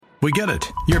We get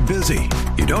it. You're busy.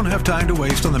 You don't have time to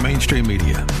waste on the mainstream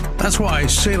media. That's why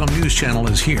Salem News Channel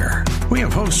is here. We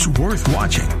have hosts worth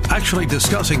watching, actually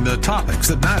discussing the topics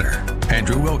that matter.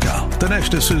 Andrew Wilkow,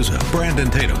 Dinesh D'Souza, Brandon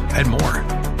Tatum, and more.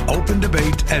 Open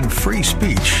debate and free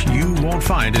speech you won't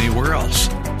find anywhere else.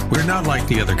 We're not like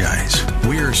the other guys.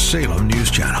 We're Salem News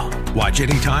Channel. Watch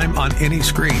anytime on any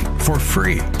screen for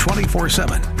free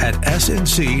 24/7 at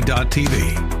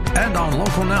snc.tv and on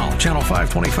Local Now, Channel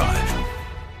 525.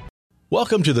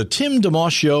 Welcome to the Tim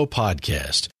DeMoss Show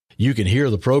podcast. You can hear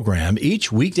the program each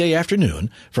weekday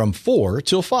afternoon from 4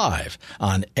 till 5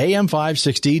 on AM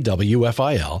 560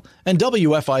 WFIL and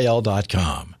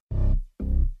WFIL.com.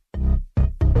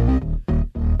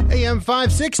 AM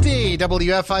 560,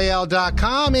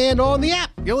 WFIL.com, and on the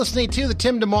app. You're listening to the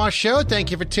Tim DeMoss Show. Thank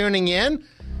you for tuning in.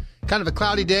 Kind of a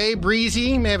cloudy day,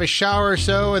 breezy, may have a shower or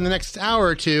so in the next hour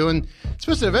or two, and it's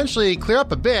supposed to eventually clear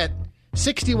up a bit.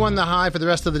 61 the high for the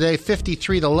rest of the day,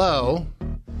 53 the low.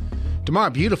 Tomorrow,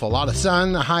 beautiful, a lot of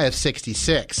sun, a high of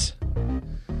 66.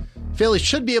 Phillies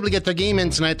should be able to get their game in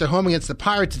tonight. They're home against the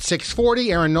Pirates at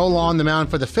 6:40. Aaron Nola on the mound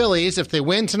for the Phillies. If they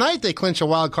win tonight, they clinch a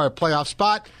wild card playoff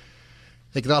spot.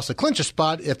 They could also clinch a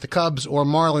spot if the Cubs or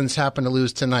Marlins happen to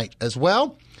lose tonight as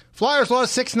well. Flyers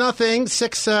lost 6-0,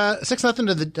 6-0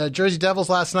 to the Jersey Devils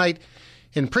last night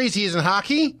in preseason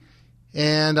hockey.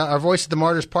 And our Voice of the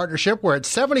Martyrs partnership, we're at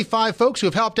 75 folks who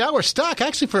have helped out. We're stuck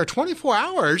actually for 24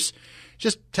 hours.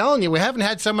 Just telling you, we haven't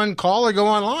had someone call or go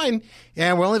online,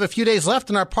 and we only have a few days left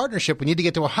in our partnership. We need to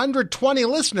get to 120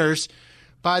 listeners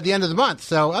by the end of the month.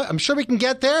 So I'm sure we can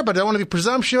get there, but I don't want to be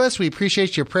presumptuous. We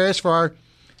appreciate your prayers for our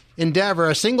endeavor.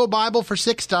 A single Bible for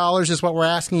 $6 is what we're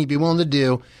asking you to be willing to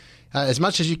do. As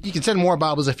much as you can send more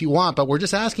Bibles if you want, but we're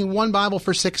just asking one Bible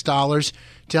for $6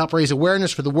 to help raise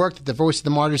awareness for the work that the Voice of the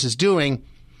Martyrs is doing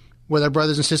with our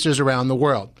brothers and sisters around the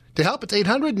world. To help, it's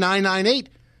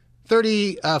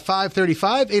 800-998-3535,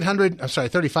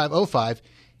 3505,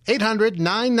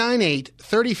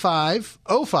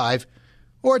 800-998-3505,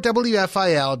 or at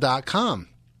WFIL.com.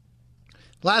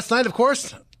 Last night, of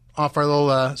course, off our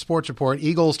little sports report,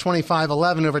 Eagles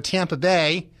 25-11 over Tampa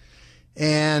Bay.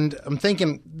 And I'm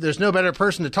thinking there's no better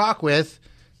person to talk with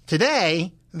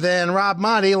today than Rob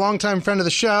Maaddi, a longtime friend of the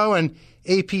show and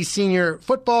AP senior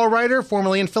football writer,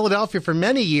 formerly in Philadelphia for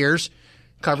many years,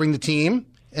 covering the team,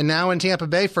 and now in Tampa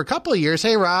Bay for a couple of years.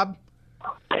 Hey, Rob.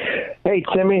 Hey,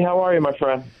 Timmy. How are you, my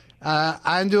friend?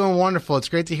 I'm doing wonderful. It's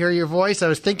great to hear your voice. I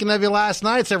was thinking of you last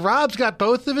night. So Rob's got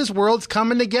both of his worlds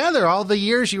coming together. All the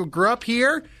years you grew up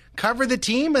here, covered the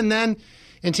team, and then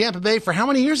in Tampa Bay, for how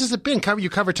many years has it been? You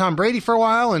covered Tom Brady for a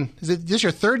while, and is this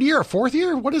your third year or fourth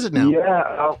year? What is it now?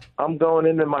 Yeah, I'm going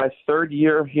into my third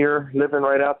year here, living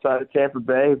right outside of Tampa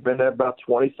Bay. I've been at about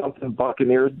 20-something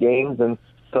Buccaneers games, and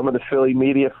some of the Philly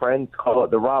media friends call it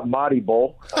the Rob Maaddi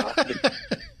Bowl.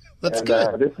 That's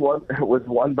good. This one was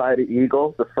won by the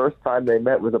Eagles. The first time they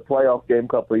met was a playoff game a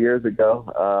couple of years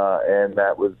ago, and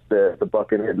that was the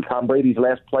Buccaneers. Tom Brady's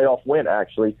last playoff win,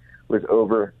 actually, was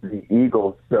over the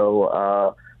Eagles. So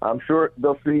I'm sure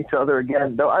they'll see each other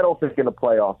again. No, I don't think in the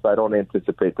playoffs. I don't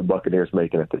anticipate the Buccaneers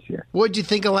making it this year. What did you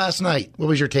think of last night? What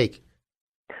was your take?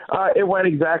 It went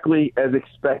exactly as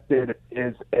expected,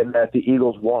 in that the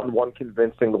Eagles won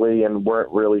convincingly and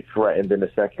weren't really threatened in the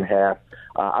second half.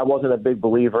 I wasn't a big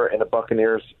believer in the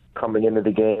Buccaneers coming into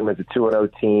the game as a 2-0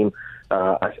 team.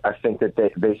 I think that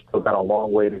they still got a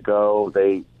long way to go.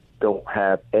 They don't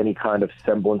have any kind of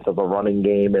semblance of a running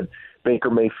game, and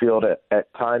Baker Mayfield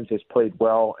at times has played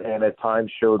well and at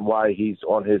times showed why he's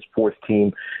on his fourth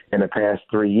team in the past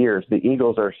 3 years. The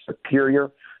Eagles are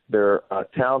superior. They're a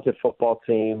talented football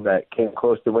team that came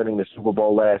close to winning the Super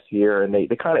Bowl last year, and they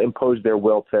kind of imposed their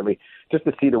will, Timmy, just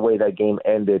to see the way that game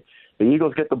ended. The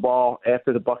Eagles get the ball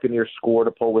after the Buccaneers score to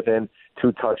pull within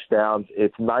 2 touchdowns.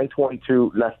 It's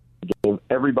 9:22 left in the game.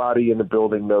 Everybody in the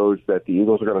building knows that the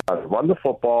Eagles are going to run the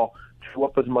football, chew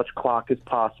up as much clock as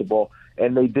possible,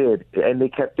 and they did, and they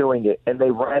kept doing it. And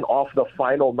they ran off the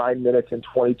final 9 minutes and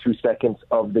 22 seconds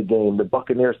of the game. The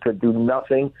Buccaneers could do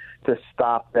nothing to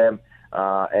stop them.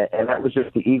 And that was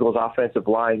just the Eagles' offensive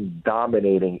line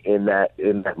dominating in that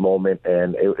moment,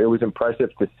 and it was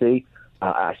impressive to see.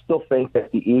 I still think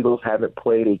that the Eagles haven't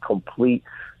played a complete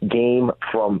game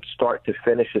from start to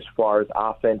finish as far as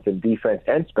offense and defense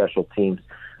and special teams.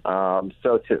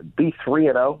 So to be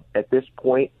 3-0 at this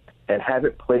point and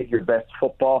haven't played your best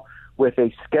football with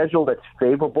a schedule that's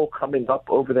favorable coming up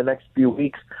over the next few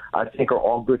weeks, I think are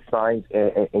all good signs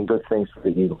and good things for the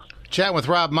Eagles. Chatting with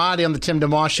Rob Maaddi on the Tim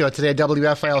DeMoss Show today at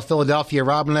WFIL Philadelphia.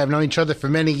 Rob and I have known each other for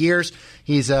many years.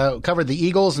 He's covered the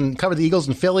Eagles and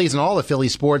Phillies and all the Philly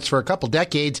sports for a couple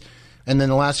decades. and then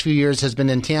the last few years has been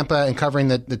in Tampa and covering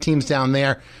the teams down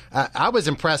there. I was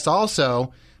impressed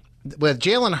also with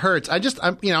Jalen Hurts.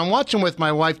 I'm watching with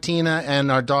my wife Tina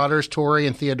and our daughters Tori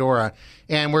and Theodora,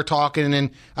 and we're talking,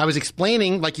 and I was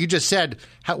explaining, like you just said,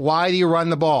 why do you run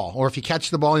the ball, or if you catch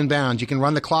the ball in bounds, you can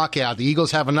run the clock out. The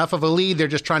Eagles have enough of a lead; they're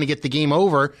just trying to get the game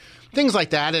over, things like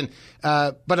that. And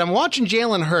but I'm watching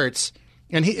Jalen Hurts,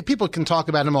 and people can talk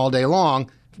about him all day long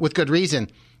with good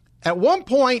reason. At one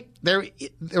point, there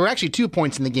were actually 2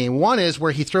 points in the game. One is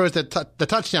where he throws the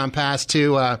touchdown pass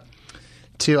to I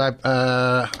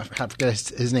forget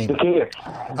his name. Zacchaeus.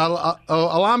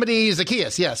 Olamide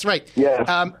Zacchaeus. Yes, right.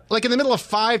 Yeah. Like in the middle of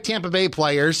 5 Tampa Bay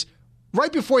players,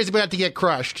 right before he's about to get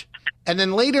crushed, and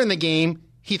then later in the game,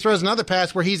 he throws another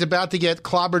pass where he's about to get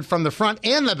clobbered from the front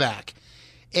and the back.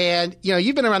 And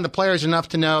you've been around the players enough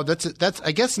to know that's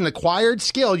I guess an acquired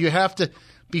skill. You have to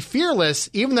be fearless,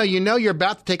 even though you're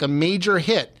about to take a major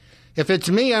hit. If it's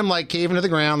me, I'm like caving to the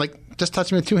ground, like just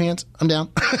touch me with 2 hands, I'm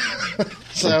down.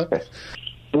 So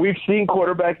we've seen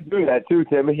quarterbacks do that too,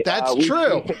 Timmy. That's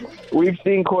true. We've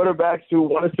seen quarterbacks who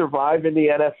want to survive in the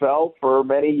NFL for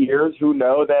many years who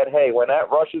know that, hey, when that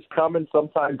rush is coming,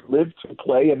 sometimes live to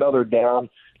play another down,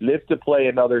 live to play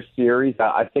another series.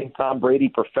 I think Tom Brady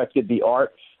perfected the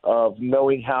art of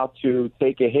knowing how to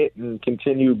take a hit and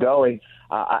continue going.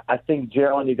 I think,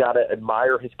 Jalen, you got to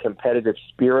admire his competitive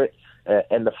spirit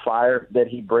and the fire that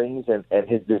he brings and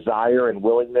his desire and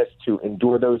willingness to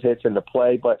endure those hits and to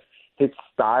play. But his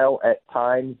style at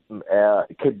times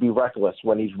could be reckless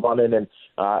when he's running. And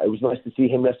it was nice to see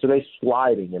him yesterday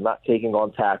sliding and not taking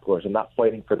on tacklers and not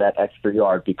fighting for that extra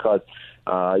yard because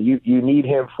you need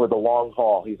him for the long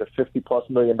haul. He's a $50+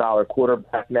 million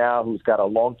quarterback now who's got a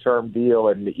long-term deal,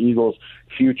 and the Eagles'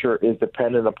 future is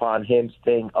dependent upon him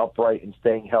staying upright and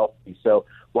staying healthy. So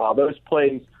while those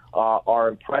plays are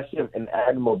impressive and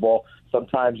admirable,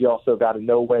 sometimes you also got to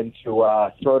know when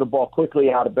to throw the ball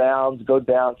quickly out of bounds, go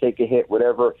down, take a hit,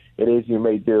 whatever it is you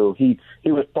may do. He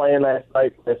was playing last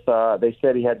night with, they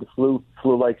said he had the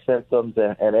flu-like symptoms,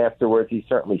 and afterwards he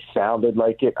certainly sounded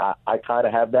like it. I kind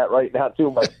of have that right now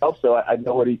too myself, so I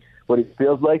know what he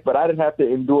feels like, but I didn't have to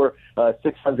endure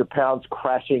 600 pounds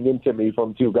crashing into me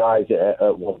from 2 guys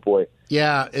at one point.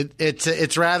 Yeah,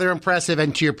 it's rather impressive,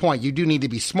 and to your point, you do need to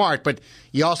be smart, but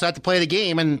you also have to play the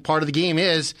game, and part of the game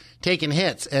is taking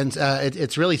hits, and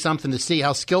it's really something to see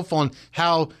how skillful and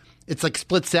how it's like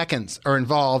split seconds are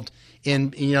involved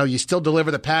in, you still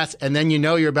deliver the pass, and then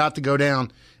you're about to go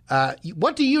down.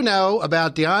 What do you know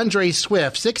about DeAndre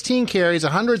Swift? 16 carries,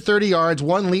 130 yards,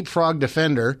 1 leapfrog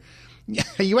defender.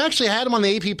 You actually had him on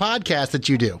the AP podcast that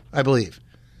you do, I believe.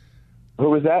 Who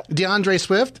was that? DeAndre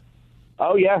Swift?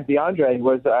 Oh, yeah, DeAndre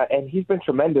was, and he's been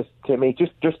tremendous to me.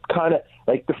 Just kind of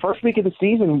like the first week of the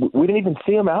season, we didn't even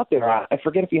see him out there. I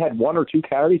forget if he had 1 or 2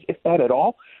 carries, if that at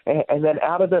all. And then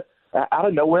out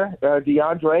of nowhere,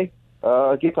 DeAndre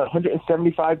gets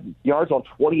 175 yards on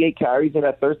 28 carries in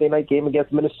that Thursday night game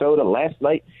against Minnesota. Last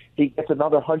night, he gets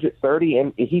another 130,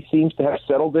 and he seems to have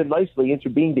settled in nicely into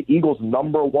being the Eagles'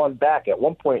 number 1 back. At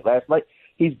one point last night,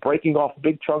 he's breaking off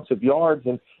big chunks of yards,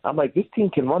 and I'm like, this team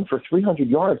can run for 300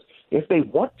 yards if they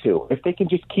want to, if they can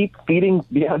just keep feeding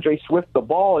DeAndre Swift the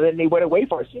ball. And then they went away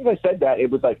from it. As soon as I said that, it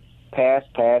was like pass,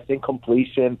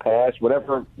 incompletion, pass,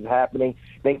 whatever is happening.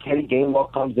 Then Kenny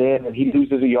Gainwell comes in, and he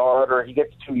loses a yard or he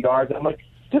gets 2 yards. And I'm like,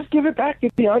 just give it back to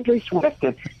DeAndre Swift.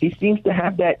 And he seems to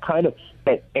have that kind of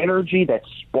that energy, that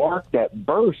spark, that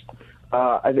burst.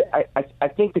 I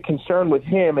think the concern with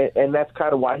him, and that's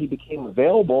kind of why he became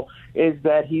available, is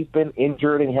that he's been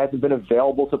injured and he hasn't been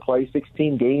available to play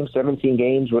 16 games, 17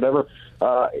 games, whatever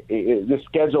the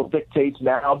schedule dictates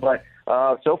now. But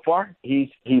so far, he's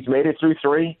made it through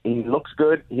 3. He looks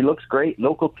good. He looks great.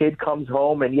 Local kid comes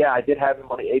home, and yeah, I did have him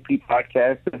on the AP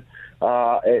podcast, and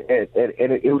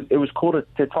it was cool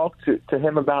to talk to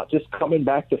him about just coming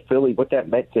back to Philly, what that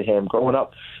meant to him, growing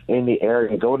up in the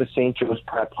area, going to St. Joe's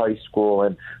Prep High School,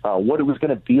 and what it was going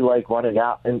to be like running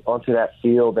out onto that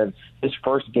field. And his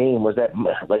first game was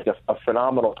like a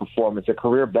phenomenal performance, a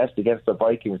career best against the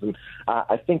Vikings. And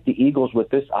I think the Eagles, with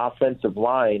this offensive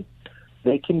line,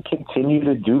 they can continue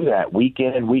to do that week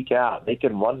in and week out. They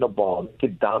can run the ball. They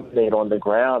can dominate on the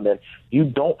ground. And you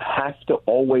don't have to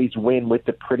always win with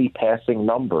the pretty passing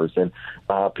numbers. And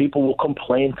people will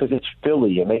complain because it's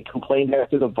Philly. And they complained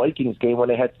after the Vikings game when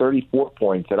they had 34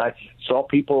 points. And I saw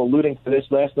people alluding to this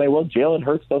last night. Well, Jalen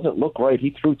Hurts doesn't look right.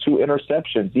 He threw 2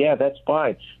 interceptions. Yeah, that's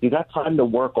fine. You got time to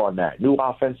work on that. New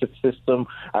offensive system.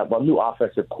 New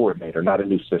offensive coordinator, not a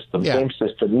new system. Yeah. Same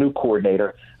system, new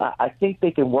coordinator. I think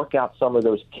they can work out some of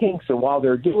those kinks, and while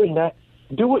they're doing that,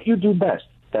 do what you do best.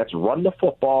 That's run the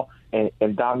football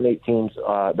and dominate teams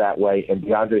that way. And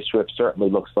DeAndre Swift certainly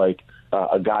looks like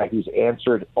a guy who's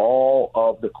answered all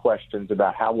of the questions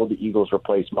about how will the Eagles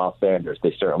replace Miles Sanders.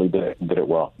 They certainly did it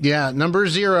well. Yeah, number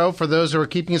 0 for those who are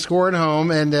keeping score at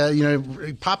home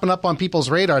and, popping up on people's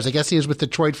radars. I guess he was with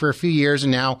Detroit for a few years,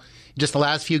 and now just the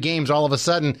last few games, all of a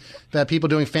sudden, people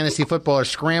doing fantasy football are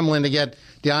scrambling to get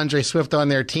DeAndre Swift on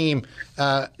their team.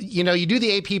 You do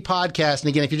the AP podcast, and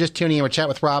again, if you're just tuning in, we chat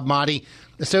with Rob Maaddi,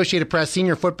 Associated Press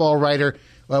senior football writer,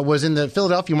 was in the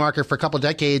Philadelphia market for a couple of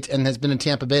decades and has been in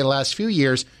Tampa Bay the last few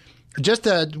years. Just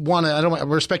I don't want to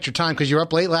respect your time because you're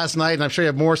up late last night, and I'm sure you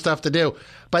have more stuff to do.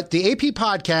 But the AP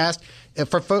podcast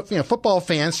for football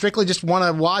fans, strictly just want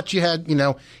to watch. You had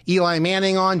Eli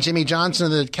Manning on, Jimmy Johnson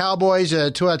of the Cowboys,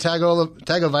 Tua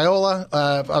Tagovailoa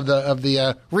of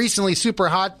the recently super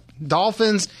hot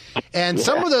Dolphins, and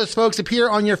some of those folks appear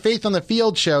on your Faith on the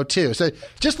Field show too. So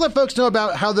just let folks know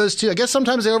about how those two, I guess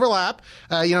sometimes they overlap.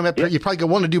 You probably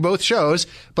want to do both shows,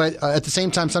 but at the same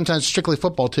time, sometimes strictly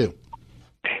football too.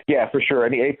 Yeah, for sure.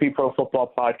 And the AP Pro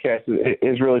Football Podcast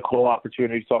is really cool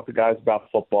opportunity to talk to guys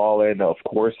about football, and of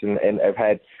course, and I've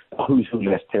had who's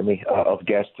guest, Timmy, of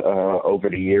guests over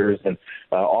the years, and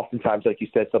oftentimes, like you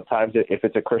said, sometimes if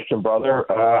it's a Christian brother,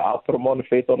 I'll put them on the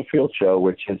Faith on the Field show,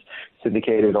 which is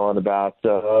syndicated on about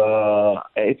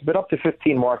it's been up to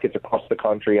 15 markets across the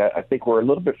country. I think we're a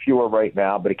little bit fewer right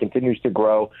now, but it continues to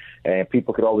grow, and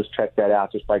people could always check that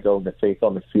out just by going to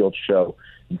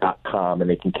faithonthefieldshow.com, and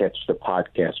they can catch the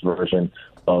podcast version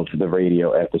of the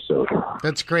radio episode.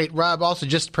 That's great. Rob, also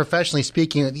just professionally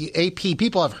speaking, the AP,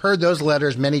 people have heard those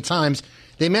letters many times.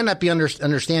 They may not be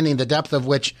understanding the depth of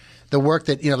which the work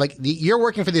that, you're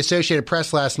working for the Associated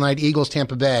Press last night, Eagles,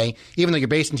 Tampa Bay. Even though you're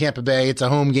based in Tampa Bay, it's a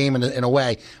home game in a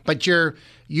way. But your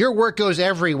work goes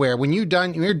everywhere. When you're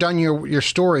done your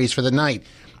stories for the night,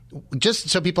 just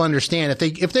so people understand,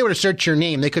 if they were to search your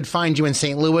name, they could find you in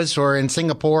St. Louis or in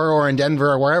Singapore or in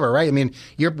Denver or wherever, right? I mean,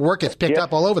 your work is picked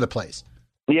up all over the place.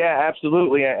 Yeah,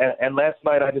 absolutely. And last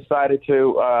night I decided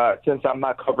to, since I'm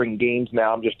not covering games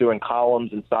now, I'm just doing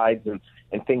columns and sides and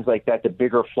things like that, the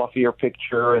bigger, fluffier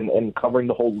picture and covering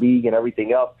the whole league and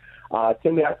everything else.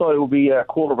 Timmy, I thought it would be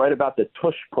cool to write about the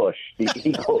tush push. The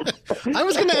Eagles. I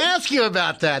was going to ask you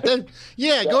about that. Go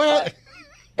ahead.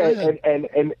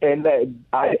 And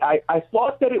I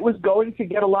thought that it was going to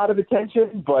get a lot of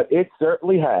attention, but it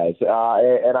certainly has.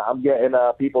 And I'm getting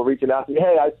people reaching out to me,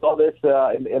 hey, I saw this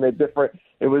in a different,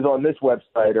 it was on this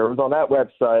website, or it was on that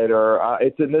website, or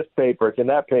it's in this paper, it's in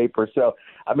that paper. So,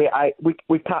 I mean, I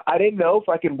didn't know if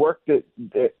I could work the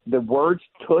words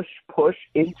tush push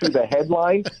into the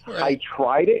headline. Right. I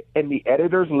tried it, and the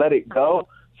editors let it go.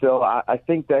 So I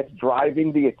think that's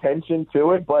driving the attention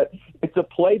to it, but it's a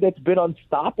play that's been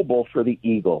unstoppable for the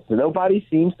Eagles. Nobody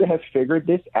seems to have figured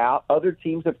this out. Other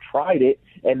teams have tried it,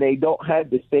 and they don't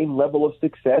have the same level of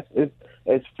success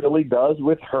as Philly does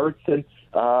with Hurts and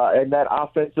that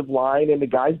offensive line and the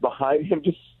guys behind him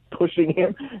just pushing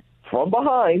him from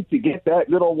behind to get that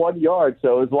little 1 yard.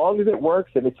 So as long as it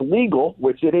works and it's legal,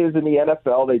 which it is in the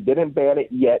NFL, they didn't ban it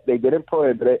yet, they didn't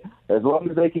prohibit it. As long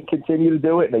as they can continue to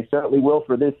do it, and they certainly will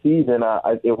for this season,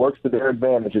 it works to their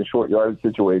advantage in short yardage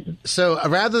situations. So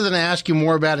rather than ask you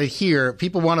more about it here,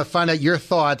 people want to find out your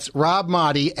thoughts. Rob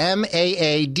Maaddi,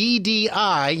 Maaddi.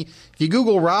 If you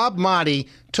Google Rob Maaddi,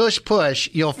 tush push,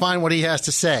 you'll find what he has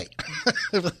to say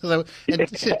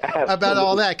about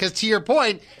all that. Because to your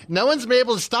point, no one's been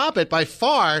able to stop it by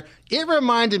far. It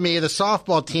reminded me of the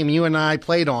softball team you and I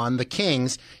played on, the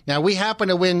Kings. Now, we happened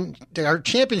to win our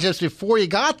championships before you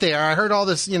got there. I heard all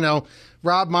this,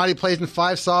 Rob Maaddi plays in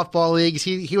 5 softball leagues.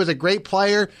 He was a great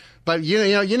player, but we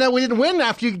didn't win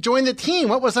after you joined the team.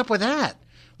 What was up with that?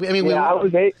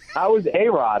 I was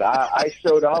A-Rod. I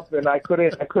showed up and I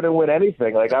couldn't win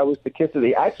anything. Like, I was the kiss of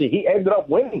the. Actually, he ended up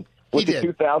winning with the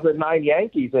 2009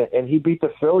 Yankees, and he beat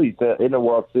the Phillies in the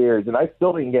World Series. And I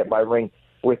still didn't get my ring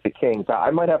with the Kings. I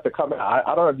might have to come out.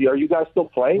 I don't know. Are you guys still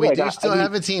playing? We do still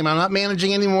have a team. I'm not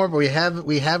managing anymore, but we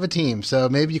have a team. So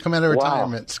maybe you come out of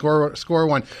retirement, score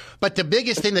one. But the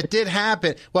biggest thing that did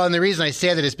happen, well, and the reason I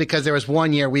say that is because there was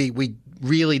one year we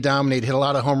really dominated, hit a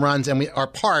lot of home runs, and our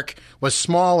park was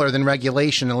smaller than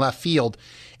regulation in left field.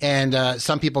 And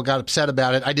some people got upset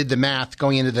about it. I did the math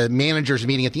going into the managers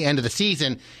meeting at the end of the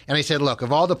season, and I said, look,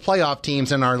 of all the playoff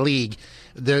teams in our league,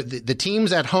 the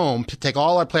teams at home, take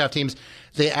all our playoff teams,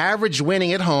 they averaged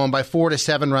winning at home by 4 to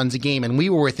 7 runs a game, and we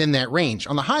were within that range.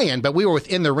 On the high end, but we were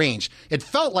within the range. It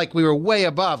felt like we were way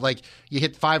above, like you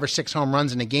hit 5 or 6 home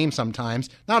runs in a game sometimes.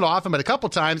 Not often, but a couple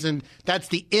times, and that's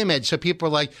the image. So people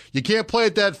are like, you can't play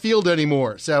at that field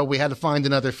anymore. So we had to find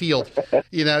another field.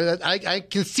 I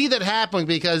can see that happening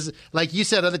because, like you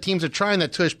said, other teams are trying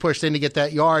that push thing to get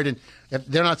that yard, and if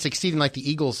they're not succeeding like the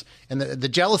Eagles, and the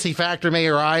jealousy factor may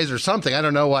arise or something. I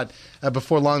don't know what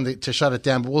before long to shut it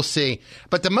down, but we'll see.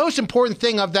 But the most important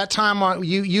thing of that time, on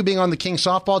you being on the Kings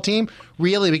softball team,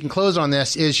 really, we can close on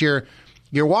this, is your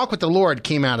walk with the Lord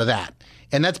came out of that.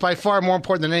 And that's by far more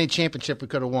important than any championship we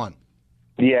could have won.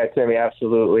 Yeah, Timmy,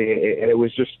 absolutely. And it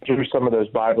was just through some of those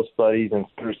Bible studies and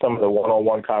through some of the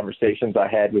one-on-one conversations I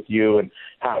had with you and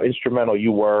how instrumental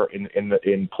you were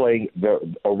in playing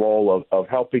a role of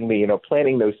helping me,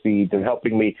 planting those seeds and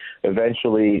helping me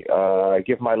eventually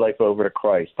give my life over to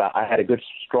Christ. I had a good,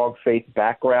 strong faith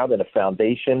background and a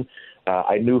foundation.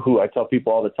 I tell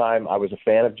people all the time, I was a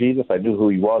fan of Jesus. I knew who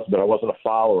he was, but I wasn't a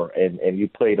follower. And you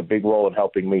played a big role in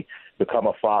helping me become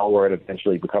a follower and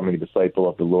eventually becoming a disciple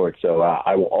of the Lord. So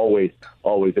I will always,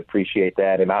 always appreciate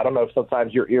that. And I don't know if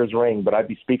sometimes your ears ring, but I'd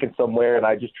be speaking somewhere and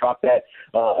I just drop that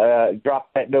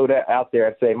note out there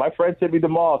and say, my friend Timmy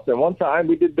DeMoss, and one time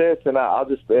we did this, and I'll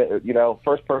just,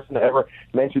 first person to ever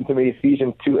mention to me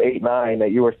Ephesians 2:8-9,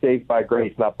 that you were saved by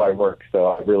grace, not by works. So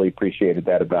I really appreciated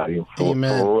that about you.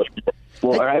 Amen.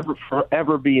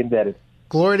 Forever be indebted.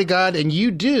 Glory to God. And you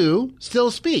do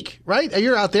still speak, right?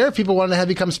 You're out there. If people want to have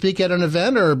you come speak at an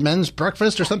event or men's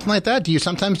breakfast or something like that, do you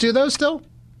sometimes do those still?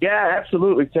 Yeah,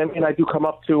 absolutely, Timmy. And I do come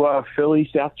up to Philly,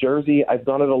 South Jersey. I've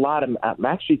done it a lot. I'm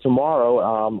actually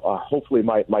tomorrow. Hopefully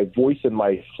my voice and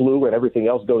my flu and everything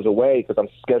else goes away because I'm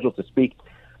scheduled to speak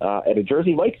at a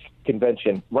Jersey Mike's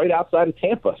convention right outside of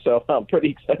Tampa. So I'm pretty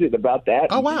excited about that.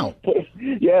 Oh, wow.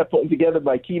 Putting together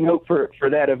my keynote for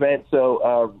that event.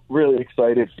 So really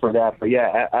excited for that. But,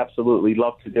 yeah, absolutely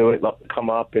love to do it. Love to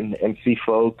come up and see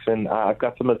folks. And I've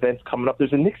got some events coming up.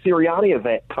 There's a Nick Sirianni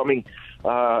event coming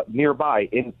nearby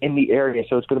in the area.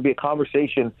 So it's going to be a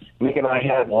conversation Nick and I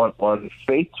have on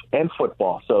faith and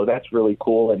football. So that's really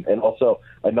cool. And also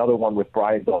another one with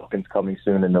Brian Dawkins coming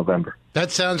soon in November.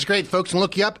 That sounds great. Folks can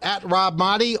look you up at Rob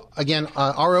Maaddi. Again,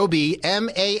 ROBMAADDI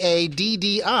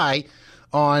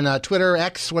on Twitter,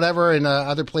 X, whatever, and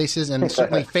other places, and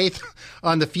certainly Faith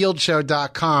on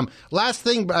thefieldshow.com. Last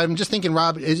thing, I'm just thinking,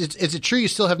 Rob, is it true you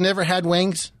still have never had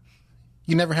wings?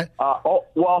 You never had?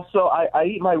 So I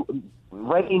eat my...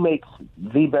 Rennie makes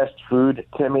the best food,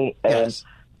 Timmy, and yes.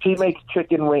 She makes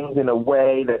chicken wings in a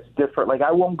way that's different. Like,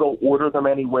 I won't go order them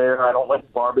anywhere. I don't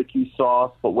like barbecue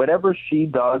sauce, but whatever she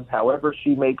does, however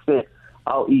she makes it,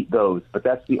 I'll eat those. But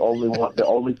that's the only one, the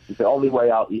only way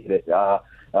I'll eat it.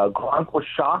 Gronk was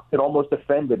shocked and almost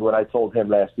offended when I told him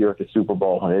last year at the Super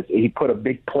Bowl. And he put a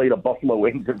big plate of buffalo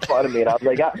wings in front of me, and I was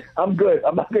like, I'm good.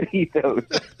 I'm not going to eat those.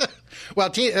 Well,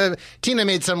 Tina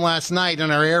made some last night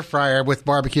on our air fryer with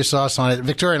barbecue sauce on it.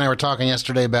 Victoria and I were talking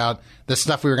yesterday about the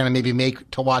stuff we were going to maybe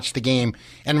make to watch the game.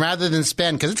 And rather than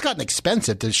spend, because it's gotten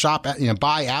expensive to shop,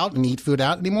 buy out and eat food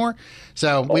out anymore.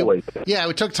 So we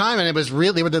took time, and it was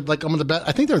really, some of the best.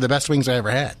 I think they were the best wings I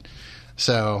ever had.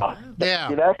 So, yeah.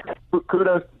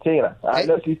 Kudos to Tina. I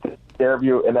know she's taking care of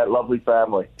you and that lovely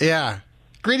family. Yeah.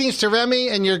 Greetings to Remy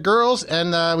and your girls,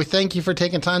 and we thank you for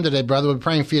taking time today, brother. We're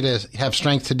praying for you to have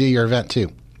strength to do your event,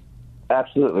 too.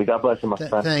 Absolutely. God bless you, my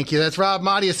friend. Thank you. That's Rob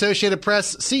Maaddi, Associated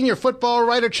Press senior football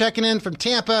writer, checking in from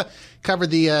Tampa. Covered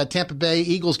the Tampa Bay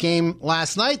Eagles game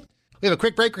last night. We have a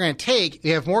quick break we're going to take. We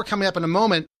have more coming up in a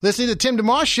moment. Listening to the Tim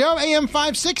DeMoss Show, AM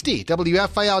 560,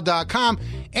 WFIL.com,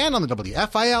 and on the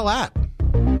WFIL app.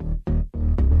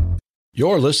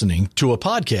 You're listening to a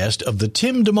podcast of The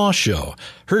Tim DeMoss Show,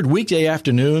 heard weekday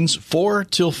afternoons 4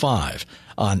 till 5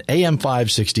 on AM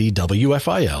 560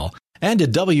 WFIL and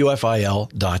at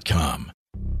WFIL.com.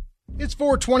 It's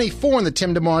 4:24 on The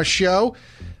Tim DeMoss Show.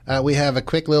 We have a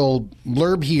quick little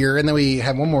blurb here, and then we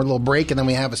have one more little break, and then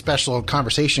we have a special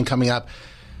conversation coming up.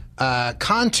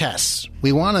 Contests.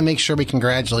 We want to make sure we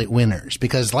congratulate winners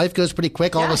because life goes pretty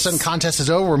quick. All of a sudden, contest is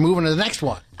over. We're moving to the next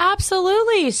one.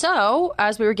 Absolutely. So,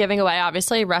 as we were giving away,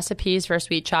 obviously, Recipes for a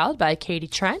Sweet Child by Katie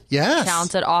Trent. Yes.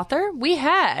 Talented author. We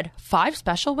had 5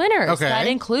 special winners that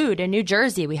include in New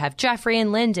Jersey. We have Jeffrey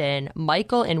in Linden,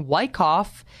 Michael in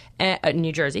Wyckoff,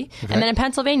 New Jersey. Okay. And then in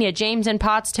Pennsylvania, James in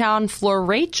Pottstown, Flor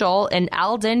Rachel in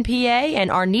Alden, PA, and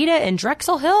Arnita in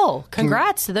Drexel Hill.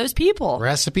 Congrats to those people.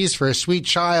 Recipes for a Sweet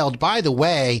Child. By the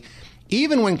way,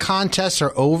 even when contests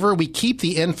are over, we keep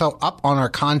the info up on our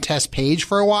contest page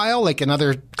for a while, like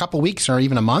another couple weeks or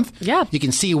even a month. Yeah. You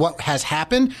can see what has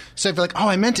happened. So if you're like, oh,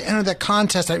 I meant to enter that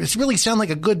contest. It really sounds like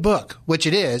a good book, which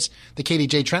it is, the Katie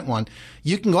J. Trent one.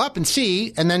 You can go up and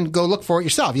see and then go look for it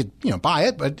yourself. You buy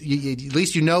it, but at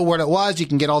least you know what it was. You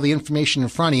can get all the information in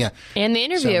front of you. And the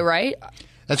interview, right?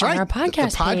 That's on right. Our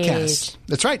podcast page.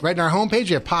 That's right. Right on our homepage,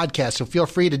 we have podcasts. So feel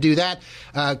free to do that.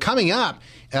 Coming up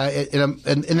in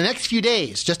the next few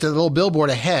days, just a little billboard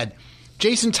ahead.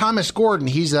 Jason Thomas Gordon,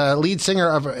 he's a lead singer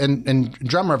and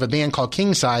drummer of a band called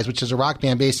King Size, which is a rock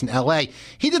band based in L.A.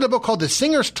 He did a book called The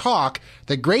Singers Talk.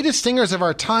 The greatest singers of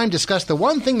our time discuss the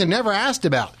one thing they're never asked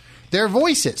about. Their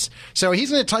voices. So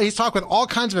he's going to talk with all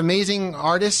kinds of amazing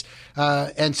artists,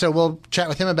 and so we'll chat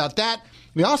with him about that.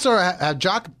 We also have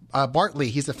Jock Bartley.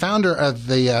 He's the founder of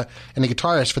and the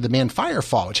guitarist for the band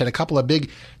Firefall, which had a couple of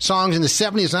big songs in the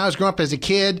 70s. When I was growing up as a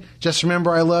kid, Just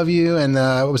Remember I Love You, and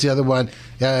what was the other one?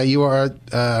 You are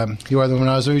the one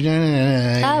I was.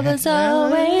 I was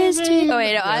always dreaming. Oh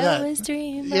wait, no, I always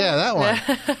dream. Yeah, that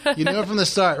one. You knew it from the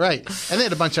start, right? And they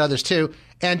had a bunch of others too.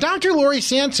 And Dr. Lori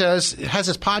Santos has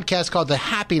this podcast called The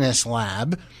Happiness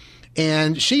Lab,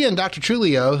 and she and Dr.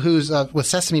 Trulio, who's with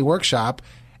Sesame Workshop,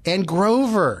 and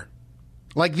Grover,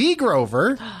 like the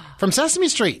Grover from Sesame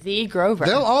Street. The Grover.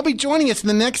 They'll all be joining us in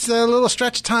the next little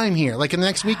stretch of time here, like in the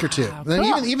next week or two. Cool.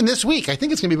 And even this week. I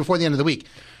think it's going to be before the end of the week.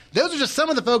 Those are just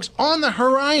some of the folks on the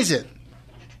horizon.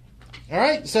 All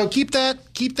right, so keep that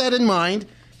in mind.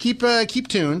 Keep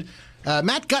tuned.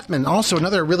 Matt Gutman, also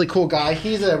another really cool guy.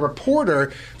 He's a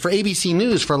reporter for ABC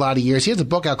News for a lot of years. He has a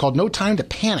book out called No Time to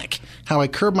Panic, How I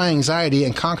Curbed My Anxiety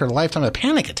and Conquered a Lifetime of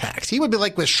Panic Attacks. He would be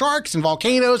like with sharks and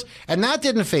volcanoes, and that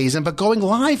didn't faze him, but going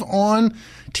live on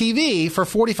TV for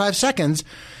 45 seconds,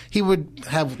 he would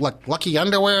have lucky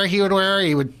underwear he would wear.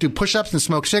 He would do push-ups and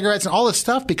smoke cigarettes and all this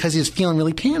stuff because he was feeling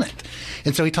really panicked.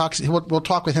 And so we'll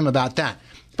talk with him about that.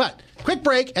 But quick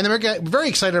break, and then we're very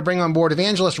excited to bring on board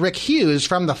evangelist Rick Hughes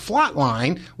from the FLOT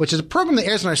line, which is a program that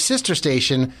airs on our sister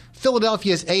station,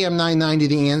 Philadelphia's AM 990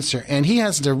 The Answer. And he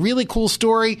has a really cool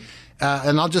story,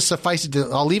 and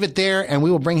I'll leave it there, and we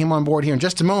will bring him on board here in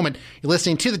just a moment. You're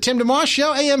listening to The Tim DeMoss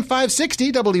Show, AM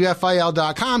 560,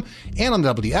 WFIL.com, and on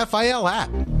the WFIL app.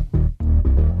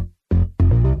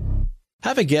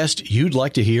 Have a guest you'd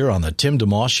like to hear on The Tim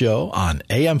DeMoss Show on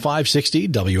AM 560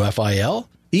 WFIL?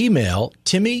 Email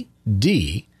Timmy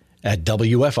D at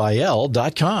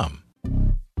WFIL.com.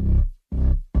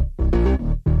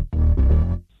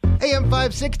 AM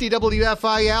 560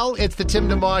 WFIL, it's the Tim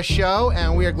DeMoss Show,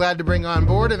 and we are glad to bring on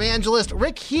board evangelist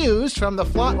Rick Hughes from the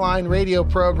FLOT line radio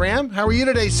program. How are you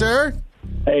today, sir?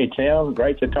 Hey, Tim.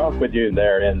 Great to talk with you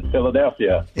there in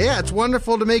Philadelphia. Yeah, it's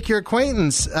wonderful to make your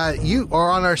acquaintance. You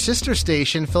are on our sister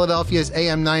station, Philadelphia's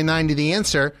AM 990 The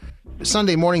Answer,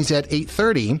 Sunday mornings at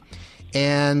 8:30.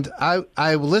 And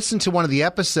I listened to one of the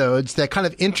episodes that kind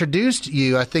of introduced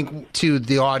you, I think, to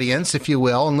the audience, if you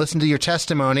will, and listened to your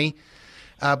testimony.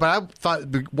 But I thought it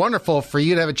would be wonderful for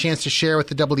you to have a chance to share with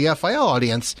the WFIL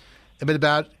audience a bit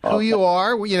about who you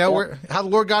are, how the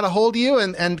Lord got a hold of you,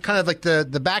 and kind of like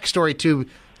the backstory to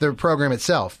the program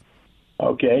itself.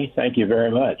 Okay, thank you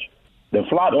very much. The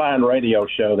FLOT line radio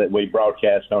show that we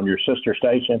broadcast on your sister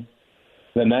station,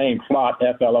 the name FLOT,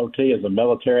 F-L-O-T, is a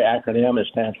military acronym. It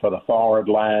stands for the Forward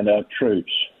Line of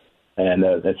Troops, and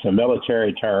it's a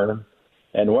military term.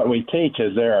 And what we teach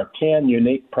is there are 10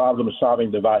 unique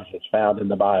problem-solving devices found in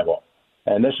the Bible.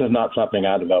 And this is not something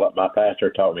I developed. My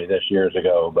pastor taught me this years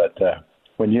ago. But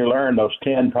when you learn those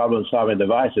 10 problem-solving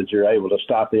devices, you're able to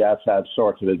stop the outside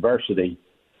source of adversity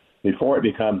before it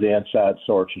becomes the inside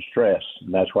source of stress.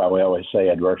 And that's why we always say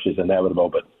adversity is inevitable,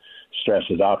 but stress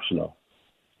is optional.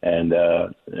 And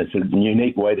it's a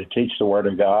unique way to teach the Word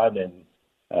of God, and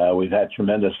we've had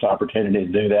tremendous opportunity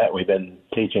to do that. We've been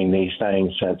teaching these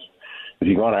things since, if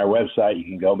you go on our website, you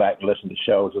can go back and listen to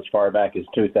shows as far back as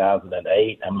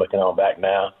 2008. I'm looking on back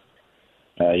now.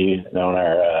 On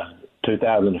our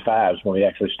 2005 is when we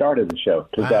actually started the show,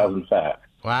 2005.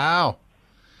 Wow.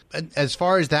 As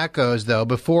far as that goes, though,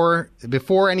 before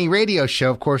any radio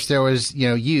show, of course, there was,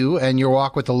 you and your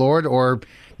walk with the Lord, or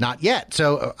not yet.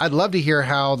 So I'd love to hear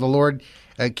how the Lord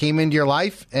came into your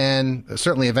life and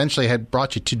certainly eventually had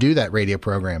brought you to do that radio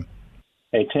program.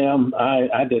 Hey, Tim,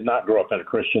 I did not grow up in a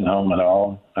Christian home at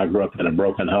all. I grew up in a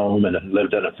broken home and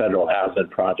lived in a federal housing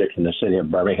project in the city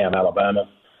of Birmingham, Alabama.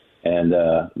 And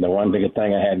the one big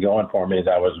thing I had going for me is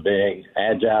I was big,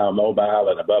 agile, mobile,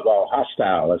 and above all,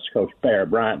 hostile, as Coach Bear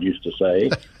Bryant used to say.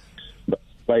 But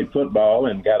played football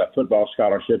and got a football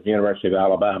scholarship at the University of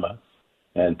Alabama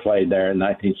and played there in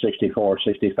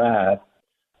 1964-65.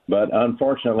 But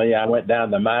unfortunately, I went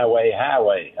down the My Way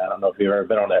Highway. I don't know if you've ever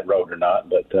been on that road or not,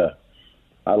 but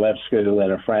I left school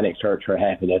in a frantic search for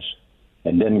happiness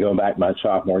and didn't go back my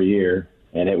sophomore year.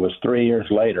 And it was 3 years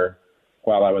later,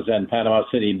 while I was in Panama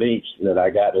City Beach, that I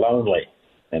got lonely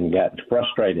and got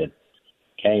frustrated.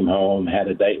 Came home, had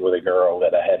a date with a girl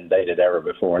that I hadn't dated ever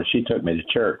before, and she took me to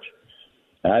church.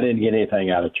 I didn't get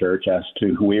anything out of church. I was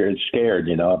too weird, scared,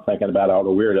 I'm thinking about all the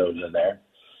weirdos in there.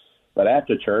 But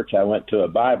after church, I went to a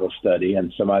Bible study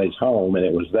in somebody's home, and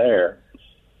it was there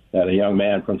that a young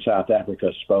man from South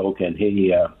Africa spoke, and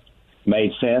he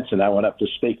made sense, and I went up to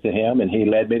speak to him, and he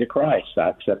led me to Christ. I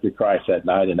accepted Christ that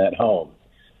night in that home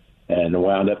and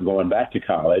wound up going back to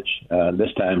college,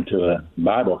 this time to a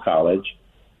Bible college.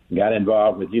 Got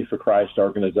involved with Youth for Christ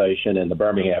organization in the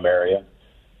Birmingham area,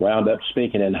 wound up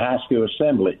speaking in high school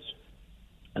assemblies.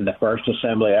 And the first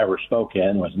assembly I ever spoke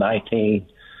in was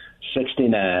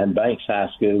 1969, Banks High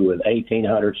School with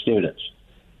 1,800 students.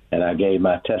 And I gave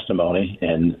my testimony,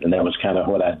 and that was kind of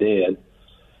what I did.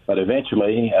 But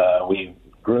eventually we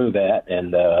grew that,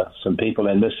 and some people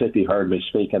in Mississippi heard me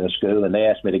speak in a school, and they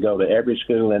asked me to go to every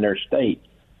school in their state,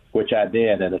 which I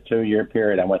did. In a 2-year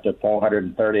period, I went to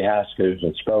 430 high schools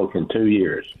and spoke in 2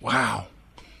 years. Wow.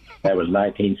 That was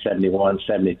 1971,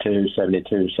 72,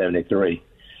 72, 73.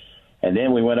 And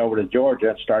then we went over to Georgia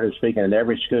and started speaking in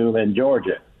every school in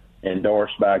Georgia,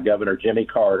 endorsed by Governor Jimmy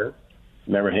Carter.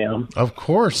 Remember him? Of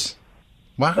course.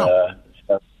 Wow.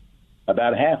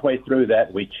 About halfway through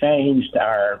that, we changed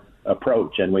our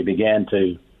approach, and we began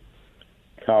to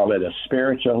call it a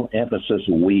spiritual emphasis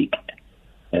week.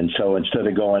 And so instead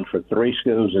of going for 3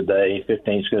 schools a day,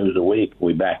 15 schools a week,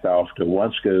 we backed off to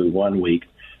 1 school, 1 week,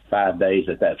 5 days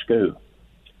at that school.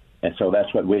 And so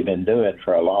that's what we've been doing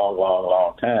for a long, long,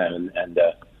 long time, and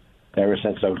ever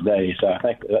since those days. So I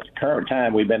think at the current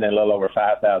time we've been in a little over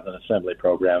 5,000 assembly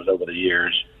programs over the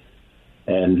years,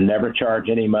 and never charge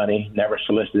any money, never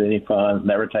solicit any funds,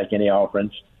 never take any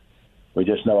offerings. We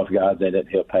just know if God's in it,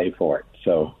 he'll pay for it.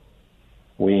 So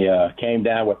we came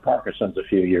down with Parkinson's a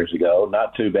few years ago.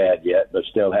 Not too bad yet, but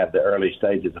still have the early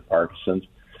stages of Parkinson's.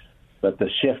 But the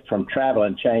shift from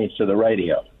traveling changed to the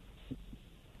radio.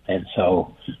 And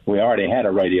so we already had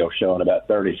a radio show in about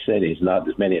 30 cities, not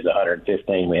as many as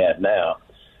 115 we have now.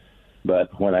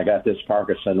 But when I got this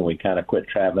Parkinson, we kind of quit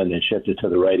traveling and shifted to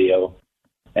the radio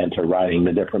and to writing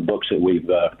the different books that we've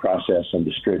processed and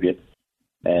distribute.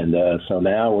 And so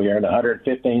now we are in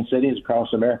 115 cities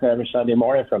across America every Sunday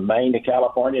morning, from Maine to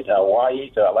California to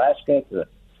Hawaii to Alaska to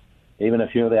even a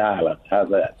few of the islands. How's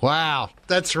that? Wow.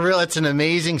 That's real. It's an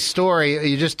amazing story.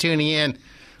 You're just tuning in.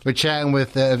 We're chatting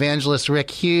with evangelist Rick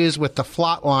Hughes with the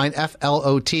FLOT line,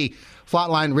 F-L-O-T,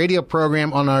 FLOT line radio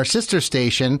program on our sister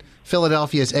station,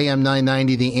 Philadelphia's AM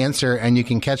 990, The Answer, and you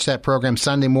can catch that program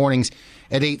Sunday mornings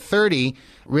at 8:30,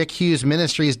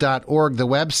 rickhughesministries.org, the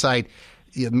website.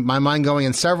 My mind going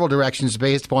in several directions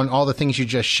based upon all the things you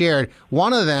just shared.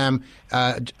 One of them,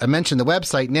 I mentioned the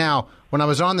website now. When I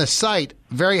was on the site,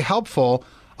 very helpful,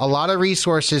 a lot of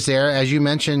resources there. As you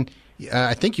mentioned,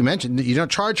 I think you mentioned that you don't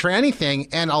charge for anything,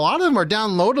 and a lot of them are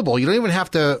downloadable. You don't even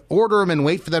have to order them and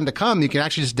wait for them to come. You can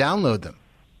actually just download them.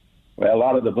 Well, a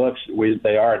lot of the books,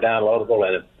 they are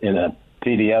downloadable in a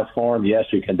PDF form. Yes,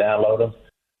 you can download them,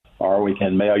 or we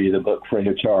can mail you the book free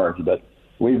of charge. But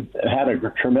we've had a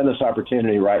tremendous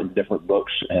opportunity writing different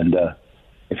books, and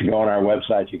if you go on our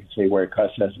website, you can see where it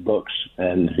says books,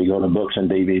 and if you go to books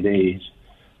and DVDs,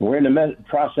 we're in the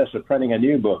process of printing a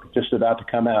new book just about to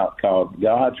come out called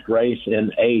God's Grace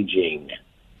in Aging.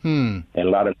 And a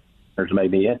lot of listeners may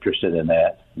be interested in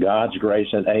that, God's Grace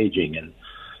in Aging. And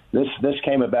this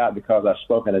came about because I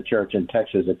spoke in a church in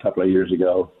Texas a couple of years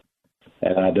ago,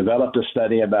 and I developed a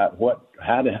study about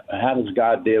how does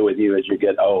God deal with you as you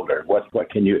get older?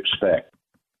 What can you expect?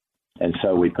 And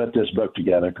so we put this book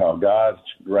together called God's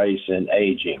Grace in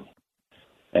Aging.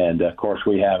 And, of course,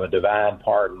 we have a Divine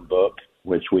Pardon book,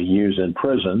 which we use in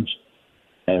prisons.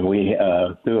 And we,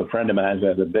 through a friend of mine who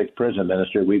has a big prison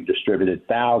ministry, we've distributed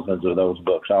thousands of those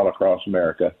books all across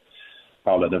America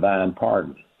called A Divine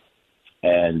Pardon.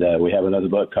 And we have another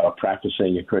book called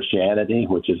Practicing Your Christianity,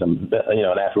 which is an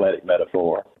athletic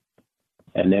metaphor.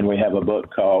 And then we have a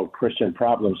book called Christian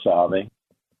Problem Solving.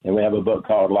 And we have a book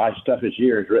called Life's Toughest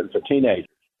Years, written for teenagers.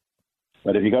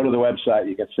 But if you go to the website,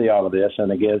 you can see all of this.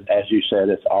 And again, as you said,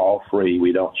 it's all free.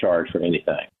 We don't charge for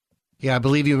anything. Yeah, I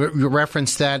believe you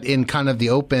referenced that in kind of the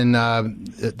open,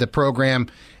 the program,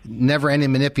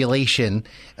 never-ending manipulation,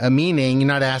 meaning you're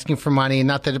not asking for money,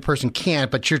 not that a person can't,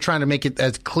 but you're trying to make it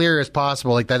as clear as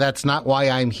possible, like that's not why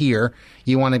I'm here.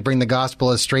 You want to bring the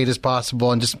gospel as straight as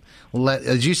possible and just let,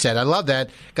 as you said, I love that,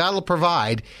 God will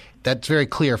provide. that's very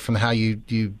clear from how you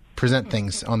present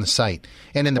things on the site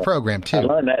and in the program too.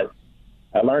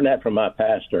 I learned that from my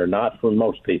pastor, not from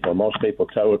most people. Most people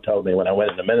told me when I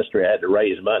went into ministry I had to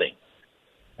raise money.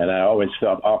 And I always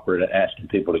felt awkward at asking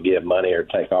people to give money or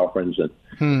take offerings.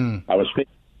 And I was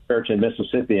speaking at a church in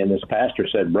Mississippi, and this pastor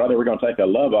said, "Brother, we're going to take a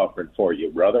love offering for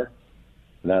you, brother."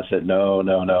 And I said, No. I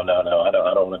don't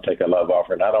want to take a love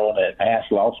offering. I don't want to ask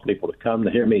lost people to come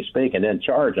to hear me speak and then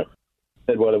charge them.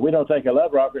 He said, "Well, if we don't take a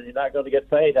love offering, you're not going to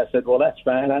get paid." I said, "Well, that's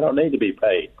fine. I don't need to be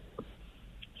paid."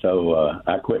 So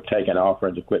I quit taking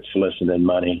offerings, I quit soliciting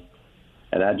money.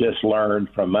 And I just learned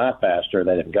from my pastor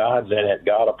that if God's in it,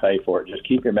 God will pay for it. Just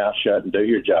keep your mouth shut and do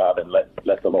your job and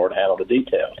let the Lord handle the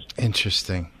details.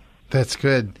 Interesting. That's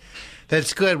good.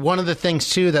 That's good. One of the things,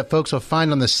 too, that folks will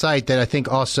find on the site that I think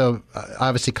also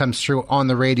obviously comes through on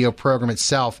the radio program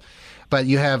itself, but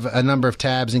you have a number of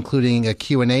tabs, including a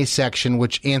Q&A section,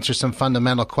 which answers some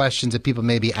fundamental questions that people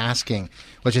may be asking,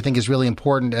 which I think is really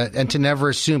important, and to never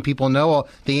assume people know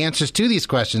the answers to these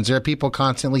questions. There are people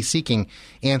constantly seeking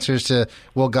answers to,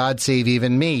 will God save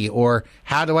even me? Or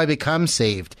how do I become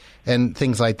saved? And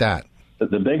things like that.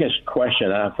 The biggest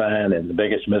question I find and the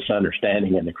biggest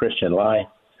misunderstanding in the Christian life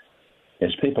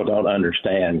is people don't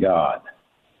understand God.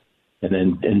 And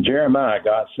in Jeremiah,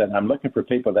 God said, "I'm looking for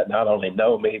people that not only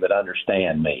know me, but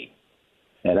understand me."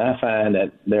 And I find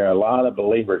that there are a lot of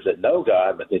believers that know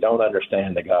God, but they don't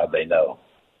understand the God they know.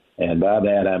 And by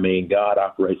that, I mean God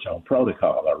operates on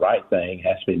protocol. The right thing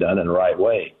has to be done in the right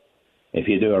way. If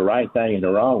you do a right thing in the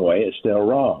wrong way, it's still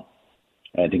wrong.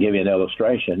 And to give you an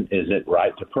illustration, is it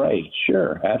right to pray?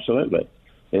 Sure, absolutely.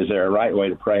 Is there a right way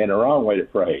to pray and a wrong way to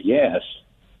pray? Yes.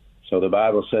 So the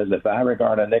Bible says, if I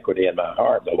regard iniquity in my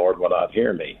heart, the Lord will not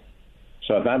hear me.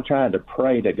 So if I'm trying to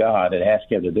pray to God and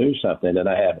ask him to do something and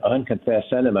I have unconfessed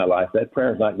sin in my life, that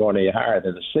prayer is not going any higher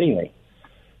than the ceiling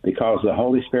because the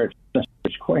Holy Spirit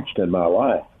is quenched in my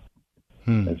life.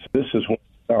 And so this is when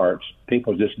it starts.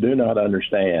 People just do not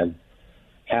understand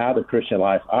how the Christian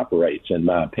life operates, in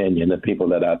my opinion, the people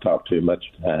that I talk to much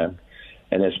of the time.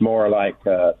 And it's more like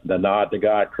the nod to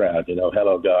God crowd,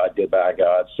 hello, God, goodbye,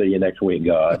 God, see you next week,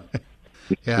 God.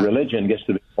 Yeah. Religion gets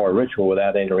to be more ritual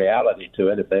without any reality to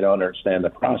it if they don't understand the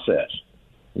process.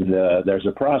 There's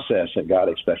a process that God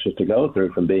expects us to go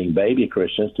through from being baby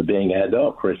Christians to being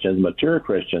adult Christians, mature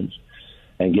Christians,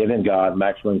 and giving God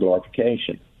maximum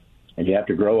glorification. And you have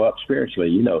to grow up spiritually.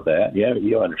 You know that.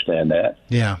 You understand that.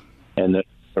 Yeah. And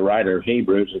the writer of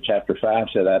Hebrews in chapter 5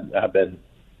 said,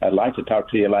 I'd like to talk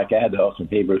to you like adults in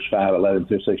Hebrews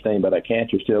 5:11-16, but I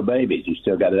can't. You're still babies. You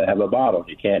still got to have a bottle.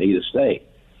 You can't eat a steak.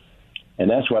 And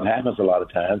that's what happens a lot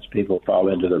of times. People fall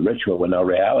into the ritual with no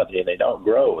reality, and they don't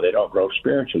grow. They don't grow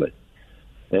spiritually.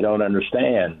 They don't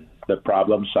understand the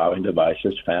problem-solving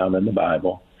devices found in the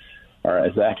Bible or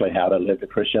exactly how to live the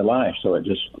Christian life. So it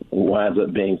just winds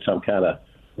up being some kind of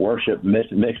worship mixed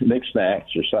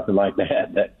snacks or something like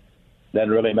that doesn't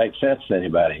really make sense to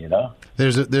anybody,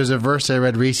 There's a verse I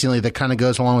read recently that kind of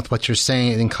goes along with what you're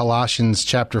saying in Colossians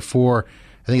chapter 4.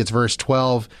 I think it's verse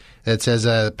 12. It says,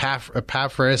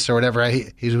 Epaphras or whatever,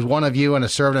 he was one of you and a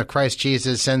servant of Christ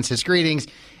Jesus, sends his greetings,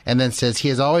 and then says, he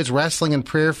is always wrestling in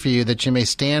prayer for you that you may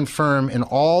stand firm in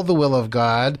all the will of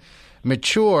God,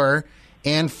 mature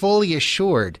and fully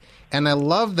assured. And I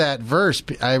love that verse.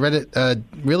 I read it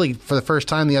really for the first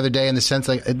time the other day in the sense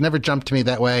like it never jumped to me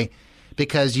that way.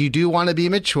 Because you do want to be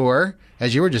mature,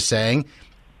 as you were just saying,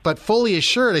 but fully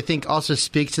assured, I think, also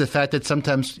speaks to the fact that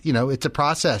sometimes, it's a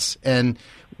process, and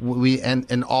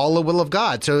and all the will of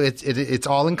God. So it's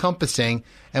all encompassing,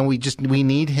 and we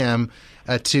need Him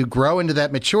to grow into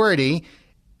that maturity.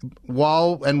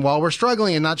 While we're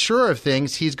struggling and not sure of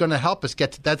things, He's going to help us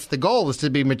get. That's the goal: is to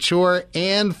be mature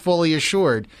and fully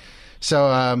assured. So,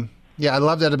 I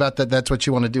love that about that. That's what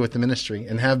you want to do with the ministry,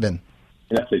 and have been.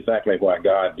 That's exactly why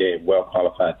God gave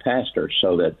well-qualified pastors,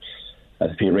 so that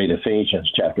if you read Ephesians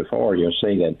chapter 4, you'll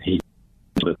see that he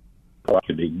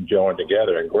could be joined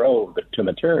together and grow to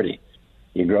maturity.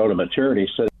 You grow to maturity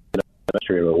so that the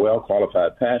ministry of a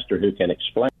well-qualified pastor who can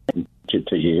explain it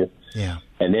to you. Yeah.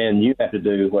 And then you have to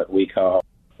do what we call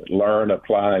learn,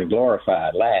 apply, and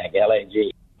glorify, LAG,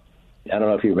 L-A-G. I don't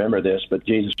know if you remember this, but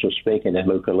Jesus was speaking in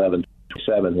Luke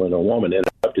 11:27 when a woman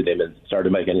interrupted him and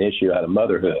started making an issue out of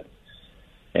motherhood.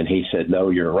 And he said, no,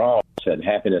 you're wrong. He said,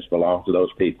 happiness belongs to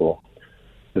those people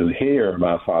who hear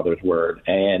my Father's word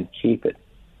and keep it.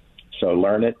 So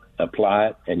learn it, apply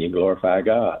it, and you glorify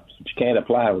God. But you can't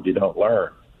apply what you don't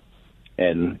learn.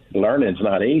 And learning's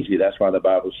not easy. That's why the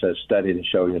Bible says, study to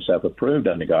show yourself approved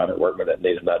unto God, a workman that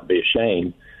needeth not be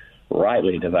ashamed,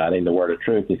 rightly dividing the word of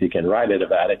truth. If you can rightly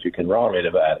divide it, you can wrongly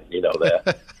divide it. You know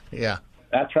that. Yeah.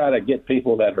 I try to get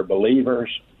people that are believers,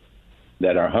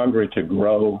 that are hungry to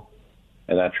grow,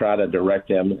 and I try to direct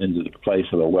them into the place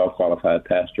of a well-qualified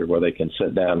pastor where they can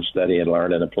sit down, study, and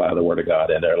learn and apply the Word of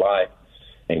God in their life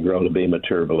and grow to be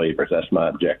mature believers. That's my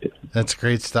objective. That's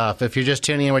great stuff. If you're just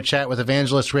tuning in, we're chatting with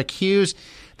evangelist Rick Hughes,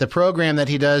 the program that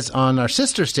he does on our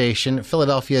sister station,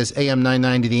 Philadelphia's AM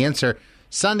 990 The Answer,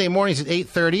 Sunday mornings at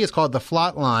 8:30. It's called the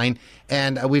FLOT Line,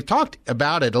 and we've talked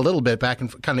about it a little bit back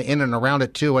and kind of in and around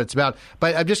it too, what it's about.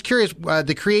 But I'm just curious,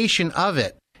 the creation of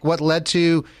it, what led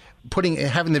to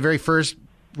having the very first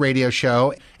radio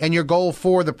show, and your goal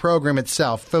for the program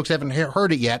itself. Folks haven't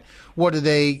heard it yet. What do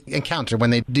they encounter when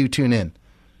they do tune in?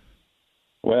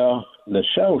 Well, the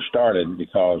show started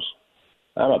because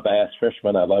I'm a bass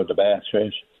fisherman. I love to bass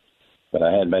fish, but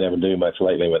I hadn't been able to do much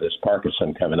lately with this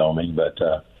Parkinson coming on me. But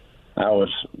I was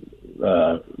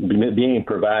being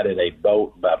provided a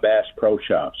boat by Bass Pro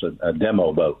Shops, a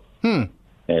demo boat.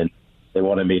 And they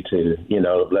wanted me to,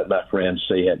 let my friends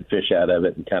see it and fish out of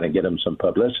it and kind of get them some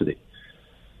publicity.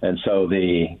 And so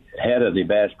the head of the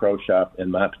Bass Pro Shop in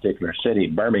my particular city,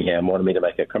 Birmingham, wanted me to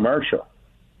make a commercial.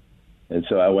 And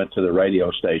so I went to the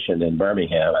radio station in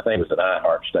Birmingham, I think it was an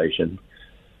iHeart station,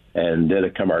 and did a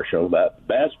commercial about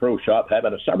Bass Pro Shop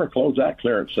having a summer closeout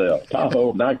clearance sale,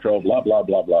 Tahoe, Nitro, blah, blah,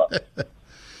 blah, blah.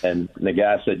 And the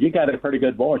guy said, "You got a pretty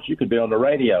good voice. You could be on the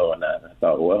radio." And I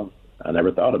thought, well, I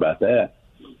never thought about that.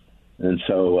 And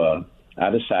so I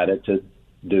decided to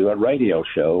do a radio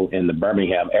show in the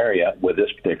Birmingham area with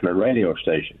this particular radio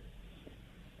station.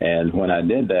 And when I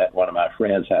did that, one of my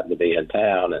friends happened to be in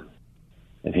town,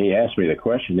 and he asked me the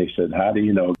question. He said, "How do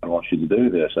you know I want you to do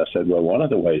this?" I said, "Well, one of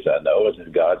the ways I know is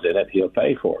if God's in it, he'll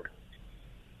pay for it."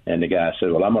 And the guy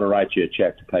said, "Well, I'm going to write you a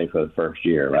check to pay for the first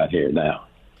year right here now."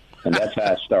 And that's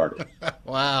how I started.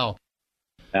 Wow.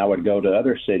 I would go to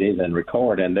other cities and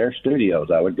record in their studios.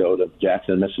 I would go to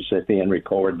Jackson, Mississippi and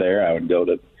record there. I would go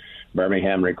to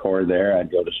Birmingham and record there.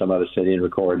 I'd go to some other city and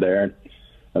record there. And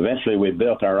eventually we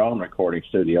built our own recording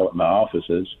studio at my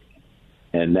offices.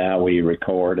 And now we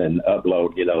record and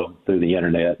upload, through the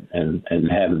internet and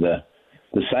have the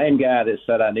same guy that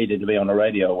said I needed to be on the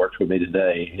radio works with me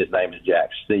today. His name is Jack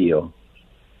Steele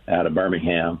out of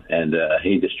Birmingham, and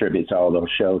he distributes all those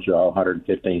shows to all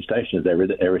 115 stations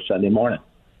every Sunday morning.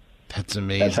 That's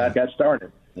amazing. That's how it got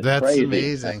started. That's crazy.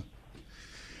 Amazing.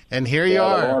 And here you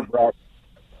are. The Lord brought,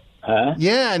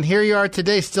 Yeah, and here you are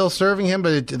today still serving him,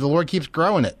 but the Lord keeps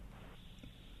growing it.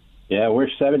 Yeah, we're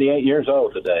 78 years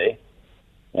old today.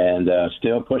 And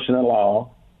still pushing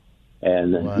along,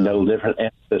 and no different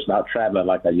emphasis, not traveling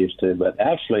like I used to. But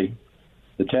actually,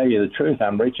 to tell you the truth,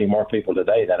 I'm reaching more people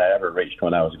today than I ever reached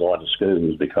when I was going to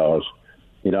schools because,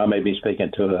 I may be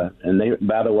speaking to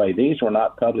by the way, these were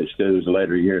not public schools in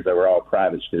later years. They were all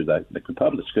private schools. The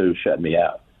public schools shut me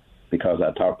out because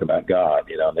I talked about God.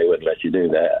 They wouldn't let you do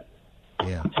that.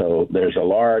 Yeah. So there's a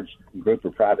large group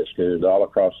of private schools all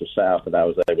across the South that I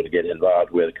was able to get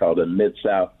involved with called the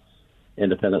Mid-South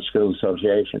Independent School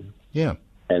Association. Yeah.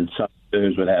 And some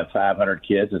schools would have 500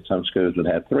 kids and some schools would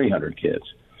have 300 kids.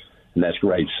 And that's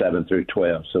grades 7 through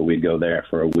 12. So we'd go there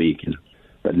for a week.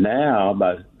 But now,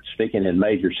 by speaking in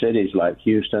major cities like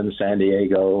Houston, San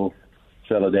Diego,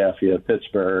 Philadelphia,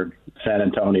 Pittsburgh, San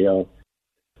Antonio,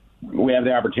 we have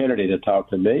the opportunity to talk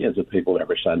to millions of people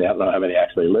every Sunday. I don't know how many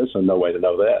actually listen. No way to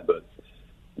know that. But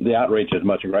the outreach is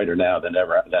much greater now than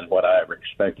what I ever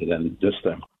expected. And just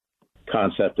the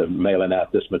concept of mailing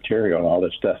out this material, all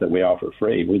this stuff that we offer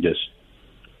free,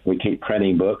 we keep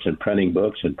printing books and printing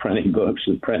books and printing books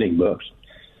and printing books,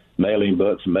 mailing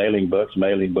books, mailing books,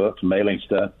 mailing books, mailing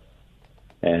stuff,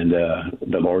 and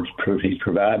the Lord He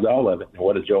provides all of it. And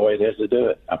what a joy it is to do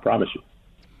it, I promise you.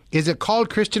 Is it called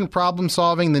Christian Problem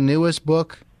Solving, the newest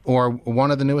book, or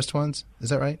one of the newest ones?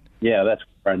 Is that right? Yeah, that's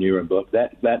our newer book.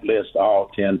 That lists all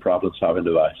 10 problem-solving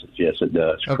devices. Yes, it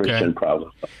does. Okay. Christian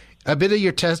problem. A bit of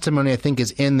your testimony, I think,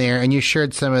 is in there, and you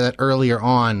shared some of that earlier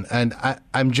on. And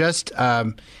I'm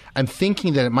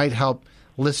thinking that it might help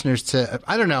listeners to,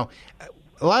 I don't know,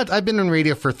 I've been in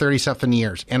radio for 30-something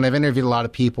years, and I've interviewed a lot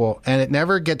of people, and it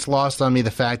never gets lost on me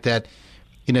the fact that,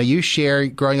 you share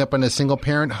growing up in a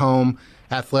single-parent home,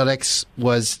 athletics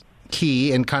was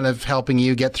key in kind of helping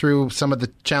you get through some of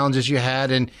the challenges you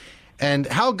had, and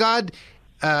how God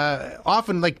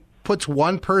often, puts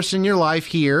one person in your life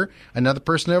here, another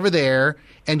person over there,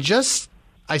 and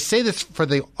I say this for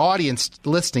the audience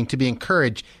listening to be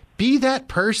encouraged, be that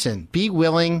person. Be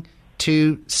willing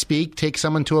to speak, take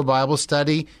someone to a Bible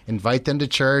study, invite them to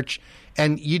church,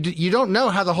 and you don't know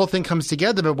how the whole thing comes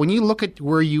together, but when you look at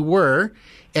where you were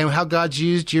and how God's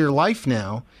used your life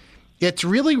now, it's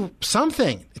really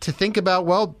something to think about,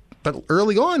 well, But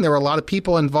early on, there were a lot of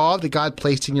people involved that God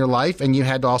placed in your life, and you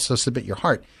had to also submit your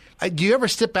heart. Do you ever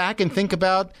sit back and think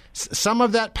about some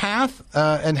of that path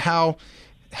and how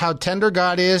tender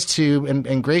God is to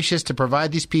and gracious to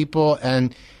provide these people,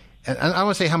 and I don't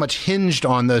want to say how much hinged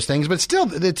on those things, but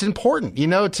still, it's important.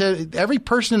 To every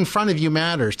person in front of you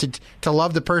matters. To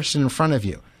love the person in front of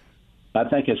you. I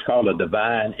think it's called a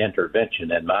divine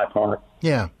intervention in my part.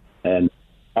 Yeah, and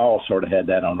Paul sort of had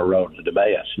that on the road to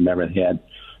Emmaus. Remember, he had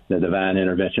the divine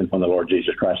intervention when the Lord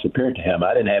Jesus Christ appeared to him.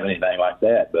 I didn't have anything like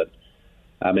that, but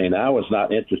I was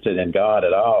not interested in God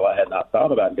at all. I had not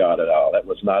thought about God at all. That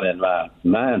was not in my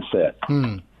mindset.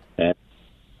 And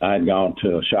I had gone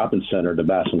to a shopping center to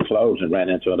buy some clothes and ran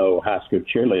into an old high school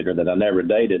cheerleader that I never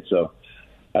dated. So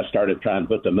I started trying to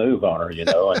put the move on her,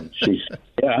 and she said,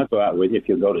 yeah, I'll go out with you if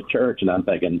you'll go to church. And I'm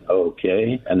thinking,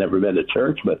 okay, I've never been to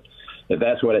church, but if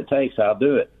that's what it takes, I'll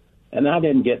do it. And I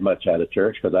didn't get much out of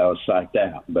church because I was psyched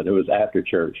out, but it was after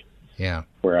church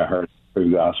where I heard the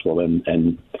true gospel,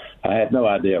 and I had no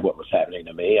idea what was happening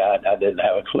to me. I didn't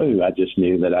have a clue. I just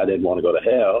knew that I didn't want to go to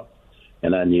hell,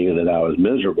 and I knew that I was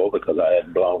miserable because I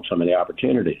had blown so many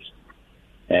opportunities.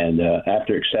 And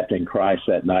after accepting Christ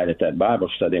that night at that Bible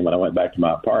study, when I went back to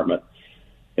my apartment,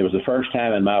 it was the first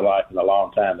time in my life in a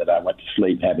long time that I went to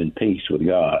sleep having peace with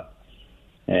God.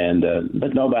 And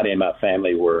but nobody in my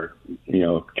family were,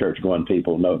 church-going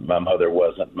people. No, my mother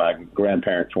wasn't. My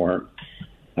grandparents weren't.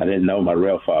 I didn't know my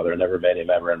real father. I never met him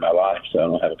ever in my life, so I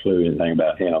don't have a clue anything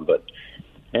about him. But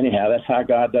anyhow, that's how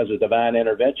God does a divine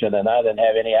intervention, and I didn't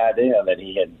have any idea that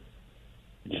he had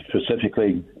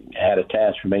specifically had a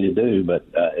task for me to do, but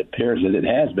it appears that it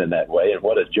has been that way, and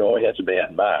what a joy it's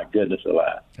been. My goodness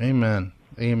alive. Amen.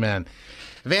 Amen.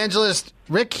 Evangelist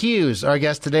Rick Hughes, our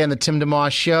guest today on the Tim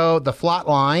DeMoss Show. The FLOT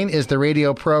Line is the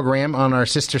radio program on our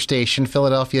sister station,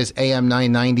 Philadelphia's AM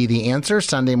 990, The Answer,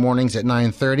 Sunday mornings at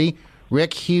 9:30.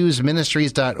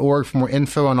 RickHughesMinistries.org for more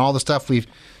info on all the stuff we've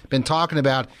been talking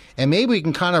about. And maybe we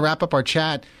can kind of wrap up our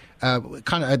chat, I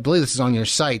believe this is on your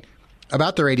site,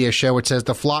 about the radio show, which says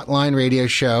the FLOT Line radio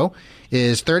show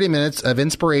is 30 minutes of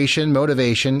inspiration,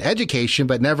 motivation, education,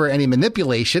 but never any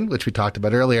manipulation, which we talked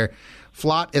about earlier.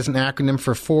 FLOT is an acronym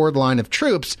for Forward Line of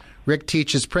Troops. Rick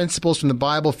teaches principles from the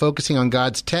Bible focusing on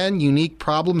God's 10 unique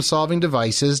problem-solving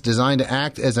devices designed to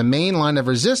act as a main line of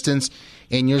resistance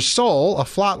in your soul, a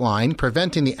FLOT line,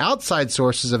 preventing the outside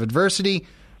sources of adversity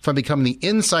from becoming the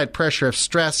inside pressure of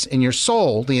stress in your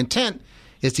soul. The intent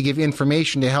is to give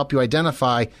information to help you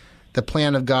identify the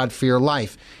plan of God for your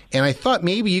life. And I thought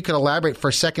maybe you could elaborate for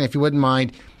a second, if you wouldn't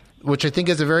mind, which I think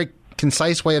is a very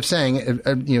concise way of saying,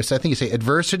 so I think you say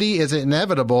adversity is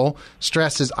inevitable,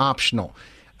 stress is optional.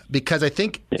 Because I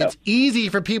think it's easy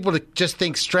for people to just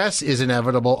think stress is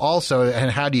inevitable also,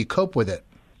 and how do you cope with it?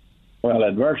 Well,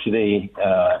 adversity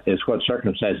is what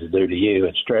circumstances do to you,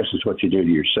 and stress is what you do to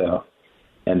yourself.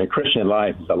 And the Christian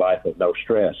life is a life of no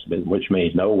stress, which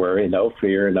means no worry, no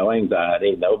fear, no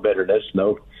anxiety, no bitterness,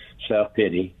 no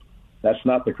self-pity. That's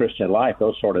not the Christian life.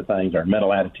 Those sort of things are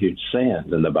mental attitude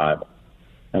sins in the Bible.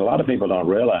 And a lot of people don't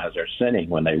realize they're sinning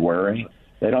when they worry.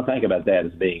 They don't think about that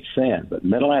as being sin. But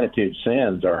mental attitude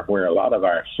sins are where a lot of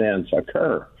our sins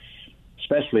occur,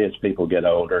 especially as people get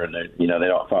older and they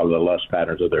don't follow the lust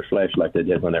patterns of their flesh like they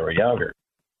did when they were younger.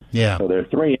 Yeah. So there are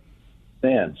three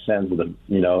sins of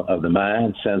the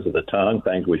mind, sins of the tongue,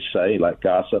 things we say like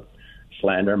gossip,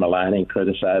 slander, maligning,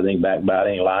 criticizing,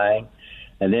 backbiting, lying,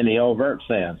 and then the overt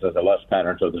sins of the lust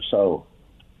patterns of the soul.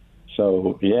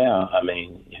 So,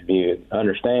 if you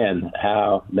understand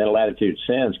how mental attitude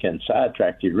sins can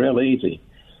sidetrack you real easy.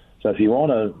 So if you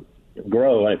want to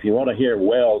grow and if you want to hear,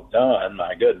 well done,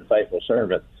 my good and faithful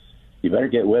servant, you better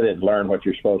get with it and learn what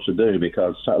you're supposed to do,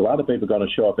 because a lot of people are going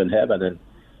to show up in heaven, and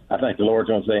I think the Lord's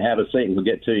going to say, have a seat and we'll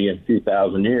get to you in a few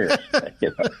thousand years.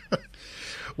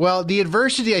 Well, the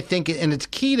adversity, I think, and it's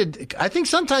key to, I think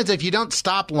sometimes if you don't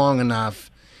stop long enough,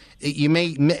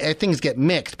 things get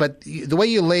mixed, but the way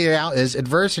you lay it out is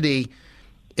adversity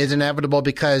is inevitable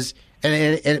because,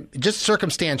 and just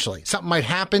circumstantially, something might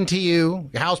happen to you,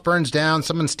 your house burns down,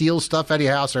 someone steals stuff out of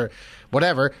your house or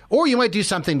whatever, or you might do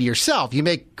something to yourself. You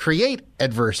may create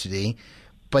adversity,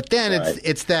 but then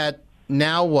it's that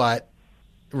now what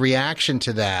reaction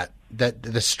to that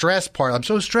the stress part. I'm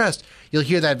so stressed. You'll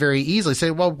hear that very easily. Say,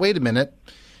 well, wait a minute.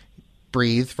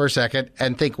 Breathe for a second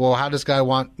and think, well, how does God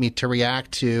want me to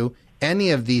react to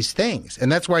any of these things?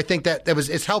 And that's where I think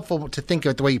it's helpful to think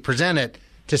of it the way you present it,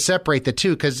 to separate the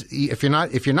two, because if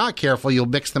you're not careful, you'll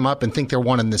mix them up and think they're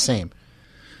one and the same.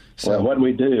 So what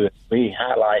we do is we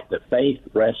highlight the faith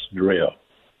rest drill.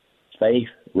 Faith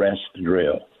rest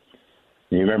drill.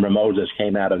 You remember Moses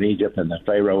came out of Egypt and the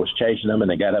Pharaoh was chasing them, and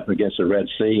they got up against the Red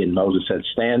Sea, and Moses said,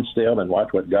 stand still and watch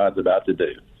what God's about to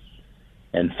do.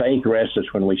 And faith rests us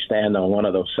when we stand on one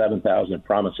of those 7,000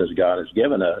 promises God has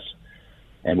given us,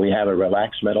 and we have a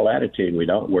relaxed mental attitude. We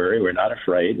don't worry. We're not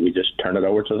afraid. We just turn it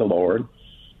over to the Lord.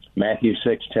 Matthew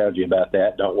 6 tells you about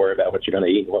that. Don't worry about what you're going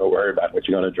to eat. Don't worry about what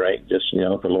you're going to drink. Just,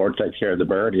 if the Lord takes care of the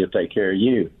bird, he'll take care of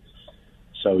you.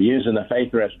 So using the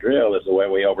faith rest drill is the way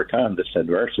we overcome this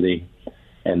adversity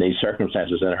and these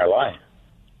circumstances in our life.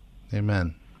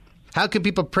 Amen. How can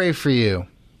people pray for you?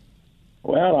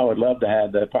 Well, I would love to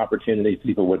have the opportunity.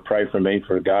 People would pray for me,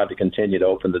 for God to continue to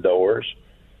open the doors,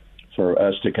 for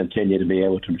us to continue to be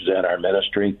able to present our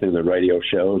ministry through the radio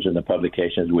shows and the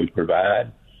publications we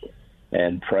provide,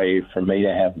 and pray for me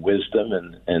to have wisdom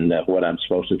and what I'm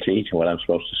supposed to teach and what I'm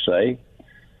supposed to say.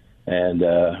 And,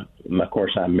 of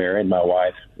course, I'm married. My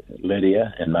wife,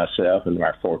 Lydia, and myself and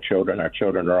our 4 children. Our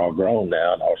children are all grown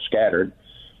now and all scattered.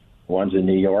 One's in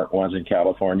New York, one's in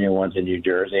California, one's in New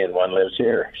Jersey, and one lives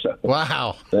here. So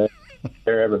wow.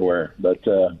 They're everywhere. But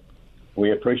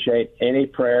we appreciate any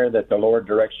prayer that the Lord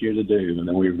directs you to do,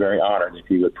 and we're very honored if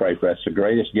you would pray for us. It's the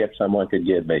greatest gift someone could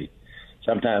give me.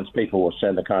 Sometimes people will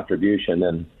send a contribution,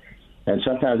 and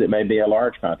sometimes it may be a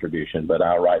large contribution, but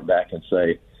I'll write back and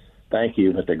say, thank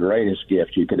you, but the greatest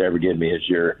gift you could ever give me is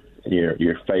your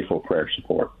faithful prayer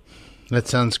support. That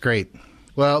sounds great.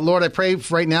 Well, Lord, I pray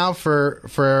right now for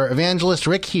evangelist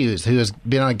Rick Hughes, who has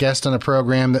been a guest on a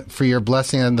program, for your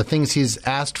blessing and the things he's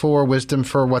asked for, wisdom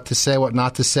for what to say, what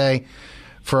not to say,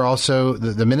 for also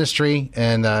the ministry,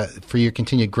 and for your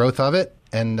continued growth of it,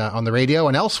 and on the radio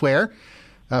and elsewhere.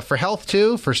 For health,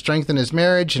 too, for strength in his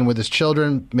marriage and with his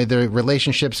children. May their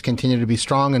relationships continue to be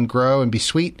strong and grow and be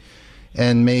sweet.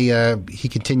 And may he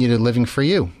continue to living for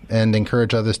you and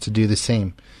encourage others to do the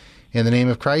same. In the name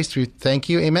of Christ, we thank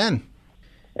you. Amen.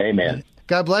 Amen.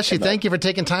 God bless you. Amen. Thank you for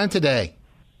taking time today.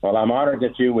 Well, I'm honored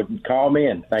that you would call me,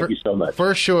 and thank you so much.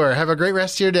 For sure. Have a great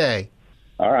rest of your day.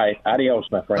 All right. Adios,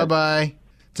 my friend. Bye-bye.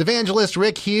 It's evangelist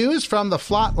Rick Hughes from the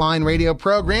FLOT Line radio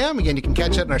program. Again, you can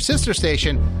catch it on our sister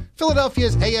station,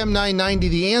 Philadelphia's AM 990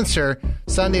 The Answer,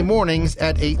 Sunday mornings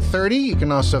at 8:30. You can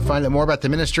also find out more about the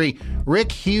ministry,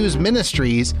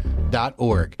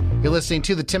 rickhughesministries.org. You're listening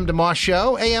to The Tim DeMoss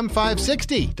Show, AM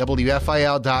 560,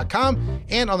 WFIL.com,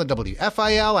 and on the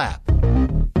WFIL app.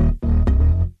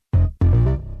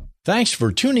 Thanks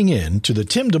for tuning in to the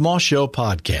Tim DeMoss Show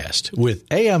podcast with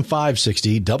AM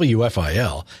 560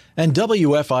 WFIL and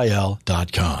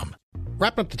WFIL.com.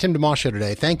 Wrapping up the Tim DeMoss Show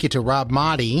today, thank you to Rob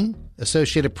Maaddi,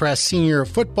 Associated Press senior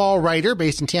football writer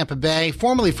based in Tampa Bay,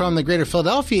 formerly from the greater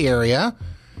Philadelphia area.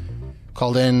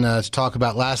 Called in to talk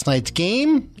about last night's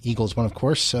game. Eagles won, of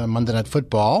course, Monday Night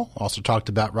Football. Also talked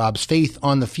about Rob's Faith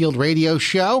on the Field radio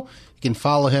show. You can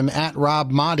follow him at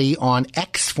Rob Maaddi on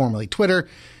X, formerly Twitter.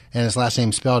 And his last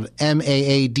name spelled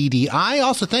Maaddi.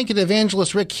 Also, thank you to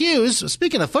evangelist Rick Hughes.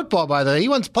 Speaking of football, by the way, he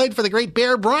once played for the great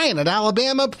Bear Bryant at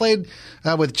Alabama, played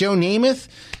with Joe Namath,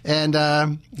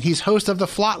 and he's host of the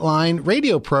FLOT Line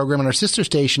radio program on our sister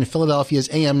station, Philadelphia's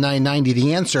AM 990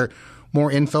 The Answer. More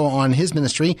info on his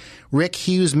ministry,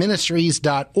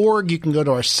 rickhughesministries.org. You can go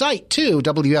to our site, too,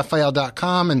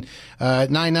 WFIL.com, and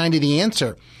 990 The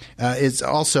Answer. Is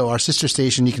also our sister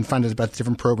station. You can find out about the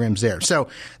different programs there. So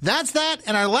that's that.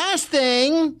 And our last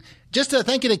thing, just a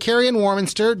thank you to Carrie in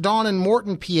Warminster, Dawn in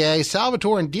Morton, PA,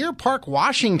 Salvatore in Deer Park,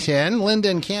 Washington,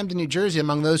 Linda in Camden, New Jersey,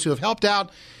 among those who have helped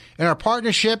out in our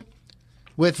partnership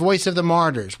with Voice of the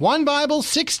Martyrs. One Bible,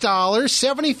 $6.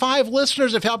 75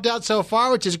 listeners have helped out so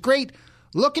far, which is great.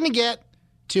 Looking to get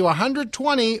to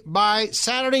 120 by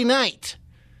Saturday night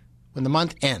when the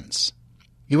month ends.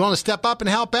 You want to step up and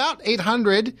help out?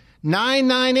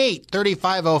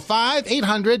 800-998-3505,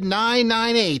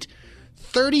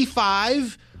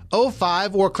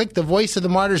 800-998-3505, or click the Voice of the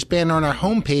Martyrs banner on our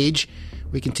homepage.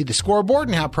 We can see the scoreboard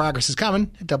and how progress is coming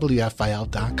at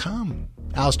WFIL.com.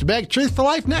 Alistair Begg, Truth for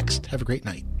Life, next. Have a great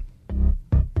night.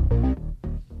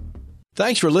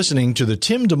 Thanks for listening to the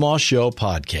Tim DeMoss Show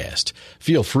podcast.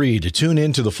 Feel free to tune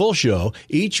in to the full show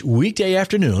each weekday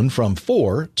afternoon from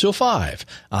 4 till 5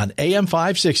 on AM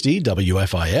 560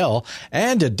 WFIL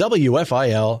and at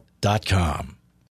WFIL.com.